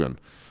Dave Logan.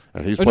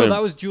 And he's playing. No,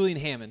 that was Julian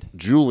Hammond.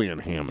 Julian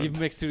Hammond. You've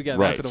mixed two together.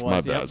 Right, That's what it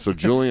was. my bad. So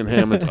Julian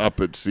Hammond's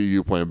up at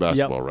CU playing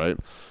basketball, right?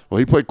 Well,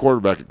 he played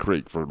quarterback at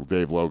Creek for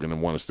Dave Logan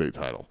and won a state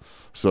title.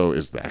 So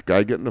is that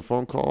guy getting a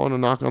phone call and a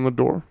knock on the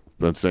door?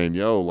 Been saying,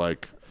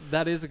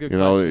 that is a good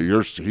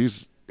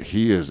question.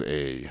 He is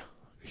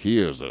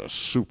a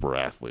super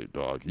athlete,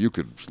 dog. You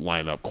could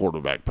line up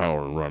quarterback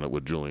power and run it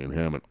with Julian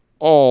Hammond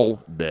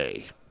all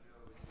day.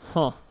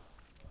 Huh.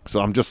 So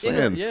I'm just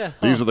saying,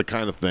 these are the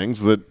kind of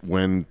things that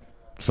when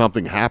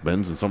something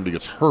happens and somebody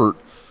gets hurt,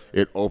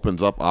 it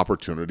opens up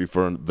opportunity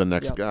for the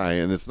next guy.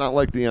 And it's not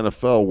like the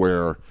NFL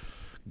where,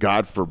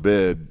 God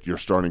forbid, your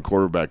starting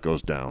quarterback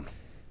goes down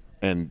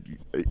and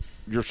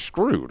you're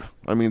screwed.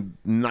 I mean,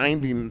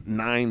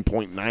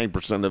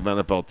 99.9% of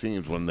NFL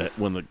teams, when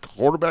the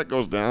quarterback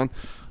goes down,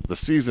 the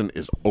season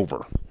is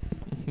over.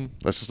 Mm-hmm.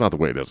 That's just not the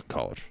way it is in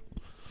college.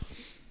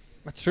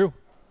 That's true.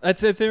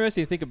 It's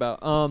interesting to think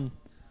about.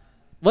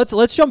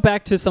 Let's jump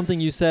back to something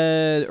you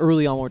said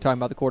early on when we were talking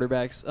about the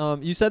quarterbacks.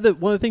 You said that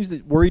one of the things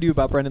that worried you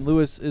about Brandon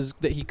Lewis is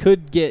that he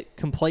could get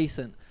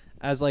complacent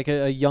as like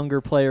a younger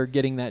player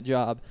getting that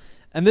job.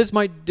 And it's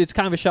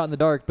kind of a shot in the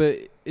dark, but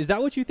is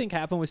that what you think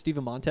happened with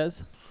Steven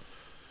Montez?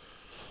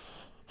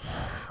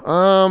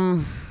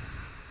 No,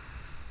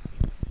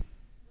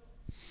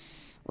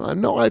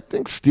 I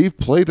think Steve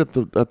played at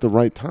the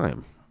right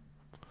time.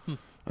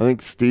 I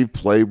think Steve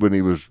played when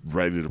he was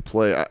ready to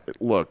play.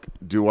 Look,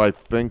 do I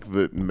think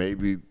that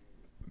maybe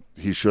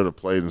he should have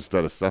played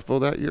instead of Cepho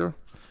that year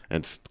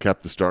and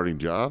kept the starting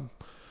job?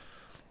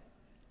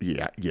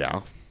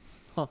 Yeah.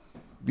 Huh.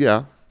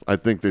 Yeah, I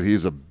think that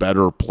he's a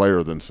better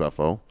player than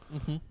Cepho,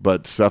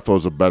 but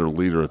Cepho's a better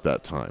leader at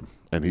that time,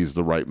 and he's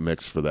the right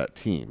mix for that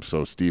team.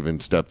 So Steven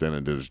stepped in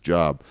and did his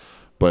job.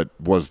 But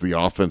was the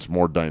offense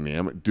more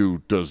dynamic?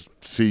 Does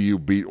CU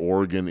beat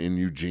Oregon in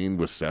Eugene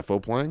with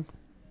Cepho playing?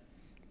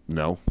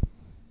 No.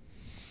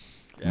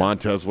 Yeah.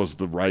 Montez was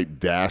the right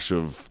dash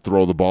of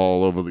throw the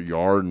ball all over the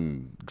yard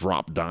and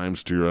drop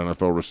dimes to your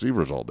NFL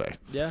receivers all day.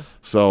 Yeah.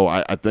 So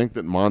I think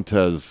that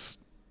Montez,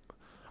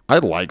 I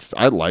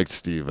liked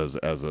Steve as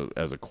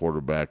a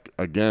quarterback.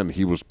 Again,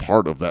 he was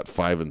part of that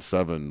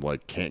 5-7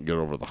 like can't get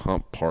over the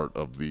hump part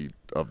of the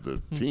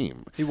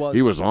team. He was.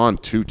 He was on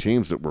 2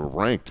 teams that were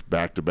ranked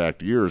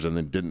back-to-back years and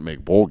then didn't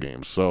make bowl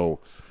games.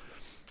 So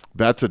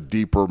that's a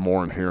deeper,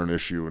 more inherent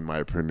issue in my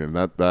opinion.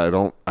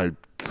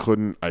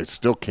 I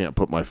still can't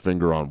put my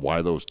finger on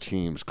why those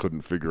teams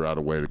couldn't figure out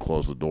a way to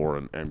close the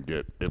door and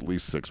get at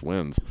least 6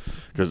 wins,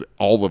 because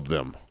all of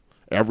them,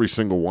 every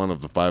single one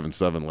of the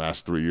 5-7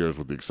 last 3 years,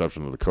 with the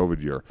exception of the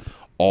COVID year,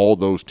 all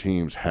those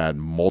teams had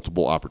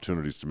multiple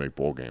opportunities to make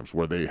bowl games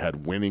where they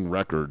had winning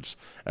records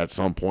at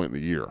some point in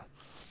the year.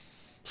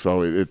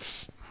 So I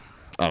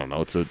don't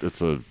know,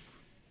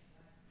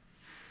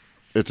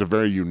 it's a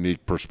very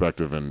unique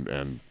perspective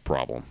and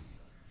problem.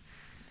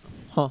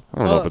 Huh. I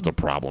don't know if it's a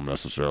problem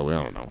necessarily.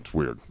 I don't know. It's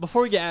weird.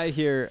 Before we get out of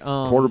here,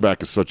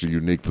 quarterback is such a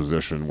unique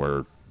position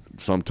where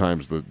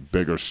sometimes the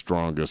bigger,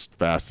 strongest,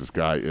 fastest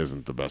guy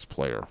isn't the best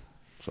player.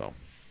 So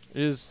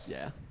it is,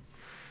 yeah.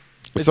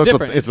 It's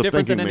different. It's a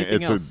different thinking than man.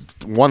 anything else.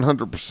 It's a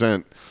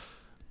 100%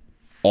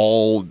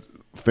 all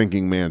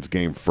thinking man's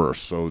game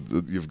first. So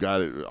you've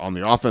got it on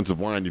the offensive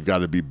line. You've got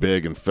to be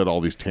big and fit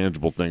all these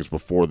tangible things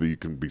before you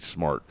can be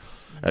smart.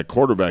 At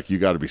quarterback, you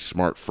got to be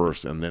smart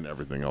first, and then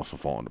everything else will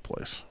fall into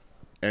place.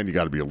 And you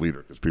got to be a leader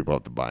because people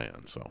have to buy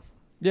in. So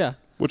yeah,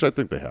 which I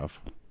think they have.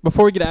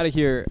 Before we get out of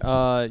here,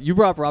 you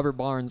brought up Robert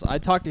Barnes. I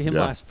talked to him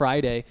last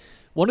Friday.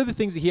 One of the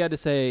things that he had to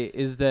say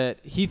is that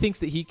he thinks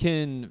that he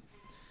can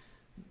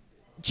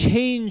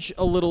change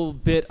a little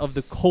bit of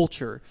the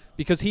culture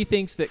because he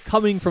thinks that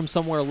coming from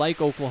somewhere like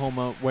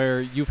Oklahoma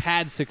where you've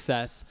had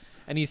success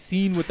and he's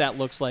seen what that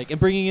looks like and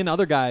bringing in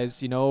other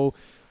guys,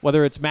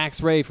 whether it's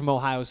Max Ray from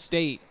Ohio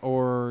State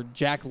or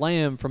Jack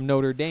Lamb from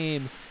Notre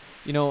Dame,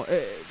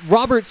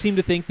 Robert seemed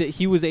to think that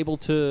he was able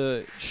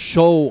to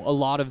show a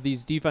lot of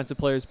these defensive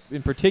players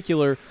in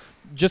particular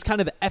just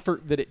kind of the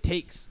effort that it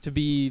takes to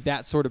be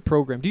that sort of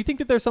program. Do you think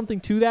that there's something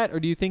to that, or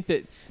do you think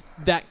that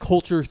that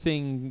culture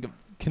thing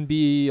can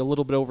be a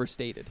little bit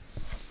overstated?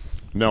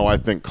 No, I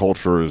think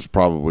culture is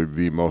probably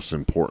the most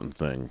important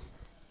thing.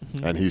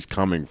 Mm-hmm. And he's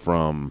coming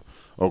from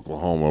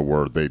Oklahoma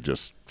where they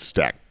just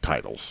stack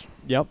titles.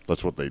 Yep.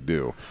 That's what they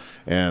do.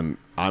 And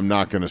I'm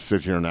not going to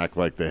sit here and act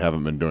like they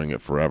haven't been doing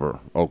it forever.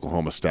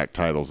 Oklahoma stacked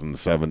titles in the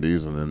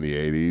 70s and in the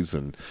 80s.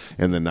 And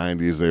in the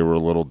 90s, they were a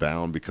little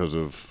down because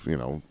of,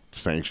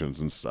 sanctions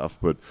and stuff.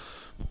 But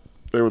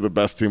they were the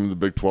best team in the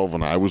Big 12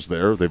 when I was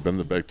there. They've been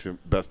the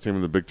best team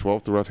in the Big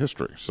 12 throughout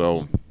history.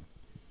 So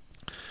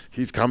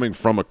he's coming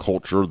from a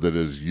culture that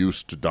is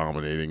used to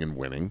dominating and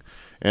winning.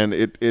 And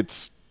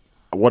it's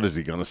what is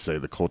he going to say?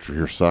 The culture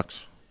here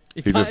sucks?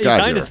 He just got here.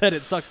 He kind of said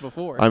it sucks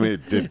before. I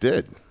mean, it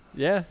did.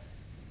 Yeah.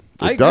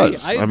 It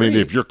does. I mean,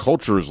 if your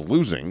culture is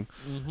losing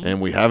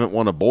and we haven't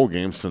won a bowl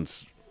game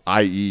since,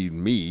 i.e.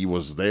 me,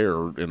 was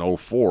there in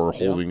 2004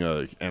 holding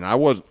and I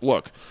was,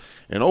 look,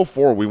 in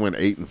 2004 we went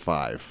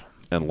 8-5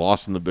 and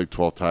lost in the Big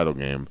 12 title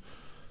game.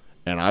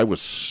 And I was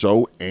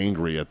so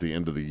angry at the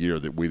end of the year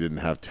that we didn't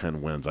have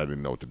 10 wins, I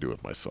didn't know what to do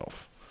with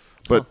myself.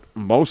 But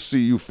most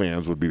CU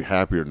fans would be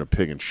happier than a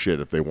pig in shit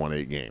if they won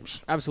 8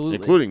 games. Absolutely.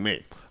 Including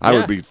me. I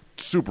would be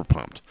super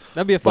pumped.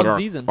 That'd be a fun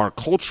season. Our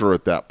culture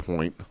at that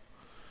point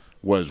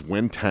was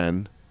win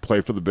 10,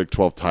 play for the Big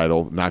 12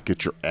 title, not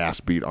get your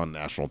ass beat on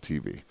national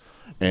TV.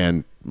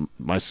 And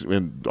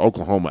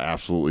Oklahoma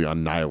absolutely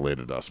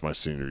annihilated us my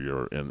senior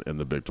year in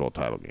the Big 12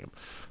 title game.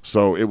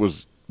 So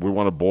we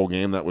won a bowl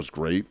game. That was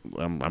great.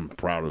 I'm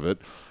proud of it.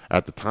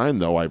 At the time,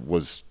 though, I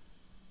was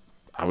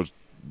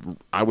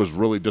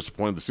really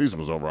disappointed the season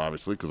was over,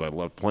 obviously, because I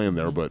loved playing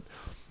there, but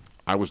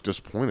I was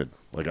disappointed.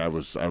 Like I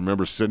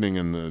remember sitting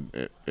in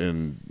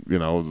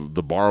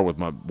the bar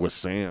with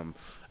Sam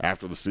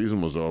after the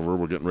season was over.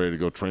 We're getting ready to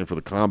go train for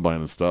the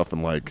combine and stuff,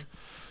 and like,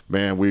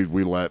 man, we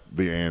let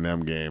the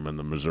A&M game and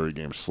the Missouri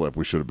game slip.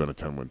 We should have been a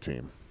 10-win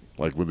team.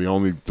 Like with the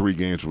only 3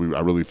 games I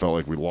really felt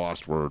like we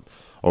lost were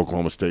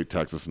Oklahoma State,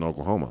 Texas, and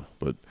Oklahoma.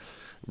 But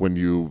when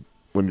your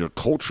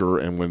culture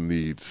and when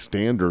the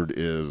standard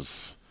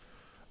is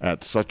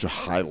at such a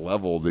high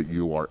level that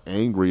you are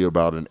angry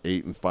about an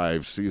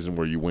 8-5 season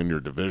where you win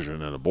your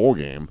division and a bowl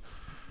game,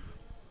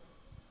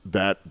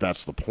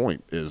 that's the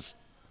point. Is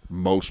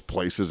most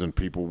places and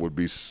people would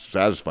be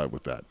satisfied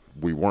with that.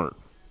 We weren't.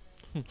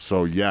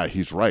 So yeah,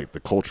 he's right. The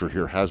culture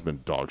here has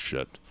been dog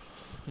shit.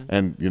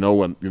 And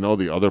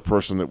the other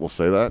person that will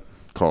say that?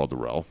 Carl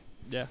Durrell.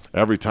 Yeah.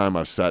 Every time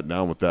I've sat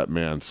down with that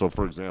man. So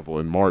for example,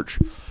 in March,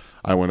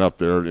 I went up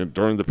there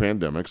during the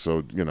pandemic.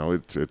 So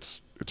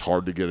it's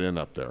hard to get in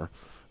up there.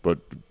 But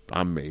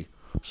I'm me,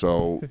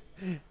 so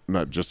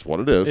not just what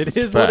it is. It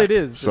is fact. what it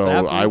is. So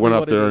I went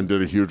up there and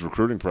did a huge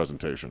recruiting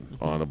presentation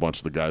on a bunch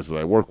of the guys that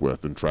I work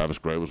with, and Travis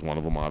Gray was one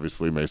of them.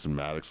 Obviously, Mason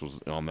Maddox was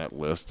on that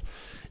list,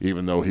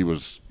 even though he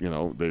was,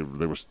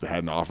 they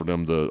hadn't offered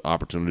him the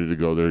opportunity to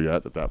go there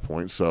yet at that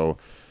point. So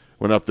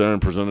went up there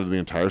and presented to the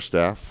entire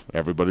staff.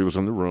 Everybody was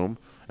in the room,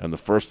 and the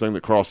first thing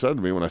that Carl said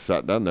to me when I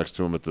sat down next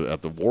to him at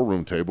the war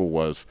room table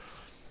was,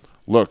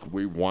 look,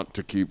 we want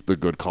to keep the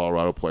good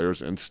Colorado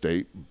players in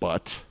state,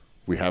 but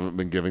we haven't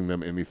been giving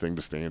them anything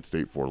to stay in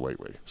state for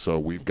lately. So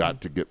we've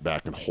got to get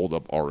back and hold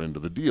up our end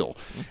of the deal.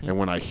 And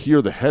when I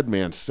hear the head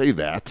man say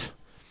that,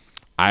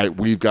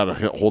 we've got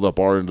to hold up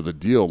our end of the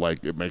deal,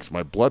 like it makes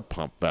my blood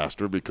pump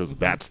faster because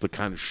that's the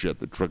kind of shit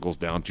that trickles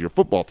down to your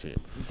football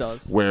team. It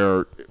does.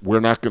 Where we're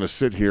not going to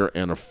sit here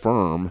and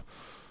affirm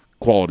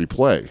quality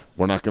play.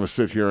 We're not going to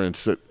sit here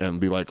and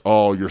be like,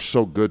 oh, you're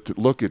so good.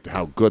 Look at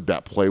how good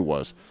that play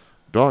was.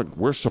 Dog,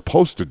 we're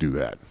supposed to do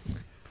that.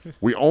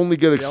 We only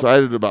get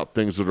excited about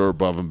things that are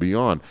above and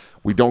beyond.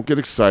 We don't get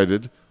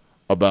excited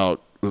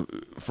about,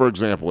 for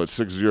example, at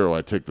 6-0,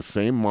 I take the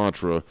same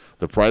mantra,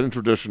 the pride and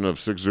tradition of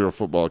 6-0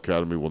 Football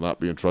Academy will not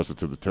be entrusted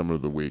to the Timber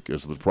of the Week,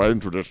 as the pride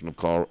and tradition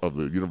of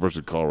the University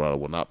of Colorado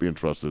will not be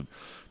entrusted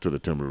to the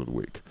Timber of the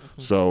Week.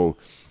 So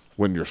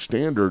when your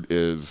standard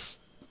is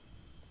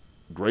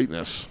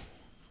greatness,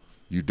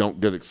 you don't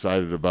get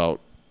excited about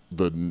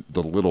the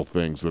little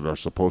things that are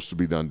supposed to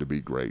be done to be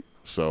great.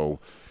 So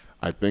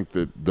I think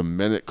that the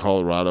minute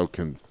Colorado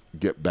can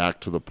get back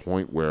to the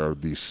point where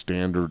the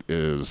standard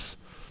is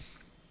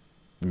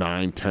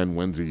 9-10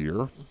 wins a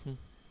year,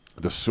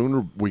 the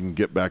sooner we can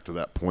get back to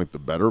that point, the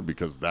better,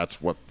 because that's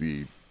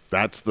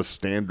the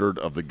standard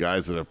of the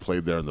guys that have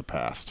played there in the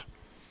past.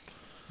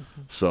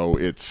 So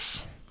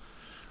it's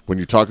when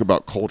you talk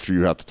about culture,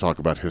 you have to talk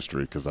about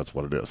history, because that's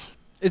what it is.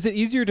 Is it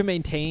easier to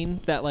maintain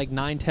that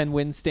 9-10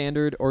 win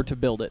standard or to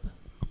build it?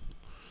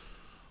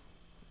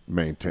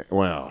 Maintain?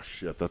 Well,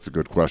 shit, that's a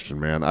good question,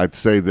 man. I'd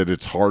say that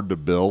it's hard to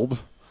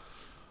build.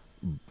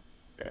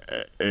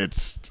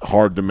 It's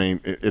hard to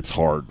maintain. It's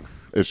hard.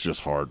 It's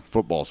just hard.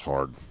 Football's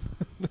hard.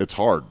 It's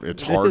hard.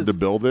 It's hard to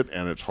build it,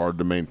 and it's hard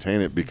to maintain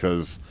it,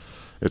 because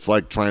it's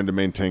like trying to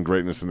maintain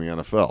greatness in the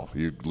NFL.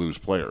 You lose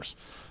players.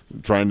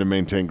 Trying to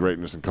maintain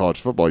greatness in college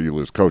football, you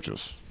lose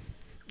coaches.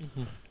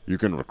 You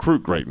can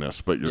recruit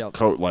greatness, but your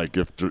coach, like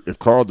if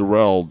Carl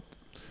Durrell,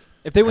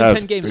 if they win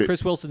 10 games,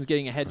 Chris Wilson's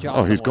getting a head job.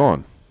 Oh, he's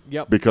gone.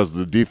 Yep. Because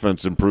the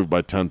defense improved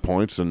by 10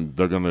 points, and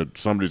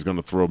somebody's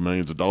gonna throw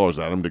millions of dollars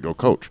at him to go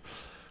coach.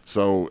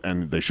 So,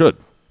 and they should.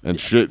 And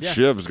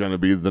Shiv's going to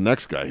be the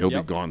next guy. He'll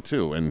be gone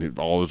too, and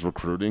all his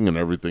recruiting and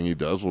everything he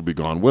does will be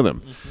gone with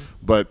him.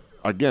 But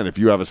again, if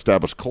you have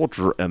established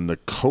culture and the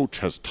coach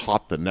has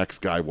taught the next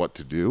guy what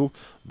to do,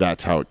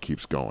 that's how it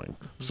keeps going.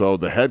 So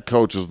the head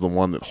coach is the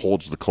one that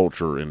holds the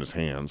culture in his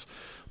hands.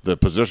 The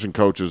position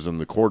coaches and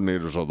the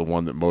coordinators are the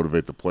one that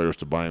motivate the players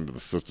to buy into the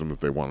system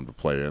if they want them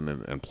to play in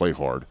and play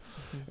hard.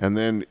 And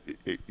then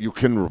you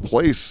can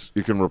replace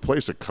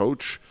a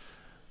coach,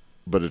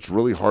 but it's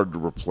really hard to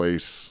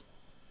replace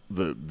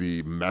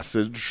the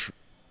message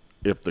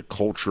if the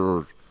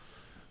culture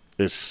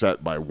is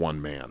set by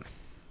one man.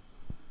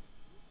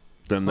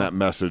 Then that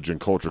message and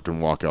culture can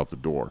walk out the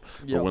door.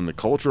 But when the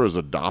culture is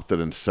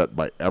adopted and set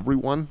by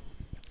everyone,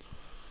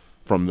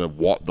 from the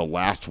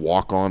last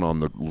walk-on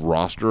the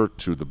roster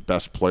to the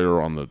best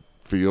player on the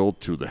field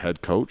to the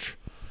head coach,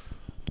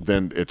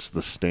 then it's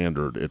the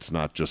standard. It's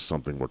not just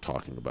something we're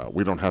talking about.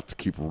 We don't have to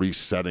keep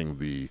resetting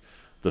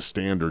the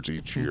standards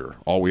each year.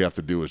 All we have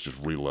to do is just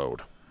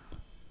reload.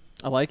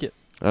 I like it.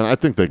 And I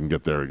think they can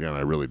get there again. I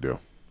really do.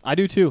 I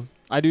do too.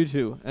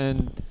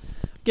 And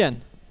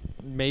again,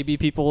 maybe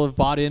people have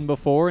bought in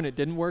before and it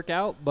didn't work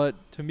out, but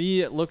to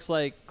me it looks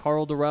like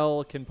Carl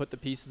Durrell can put the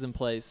pieces in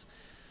place.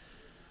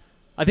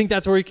 I think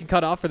that's where we can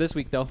cut off for this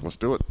week, though. Let's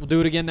do it. We'll do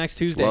it again next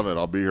Tuesday. Love it.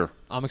 I'll be here.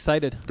 I'm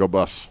excited. Go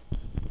Buffs.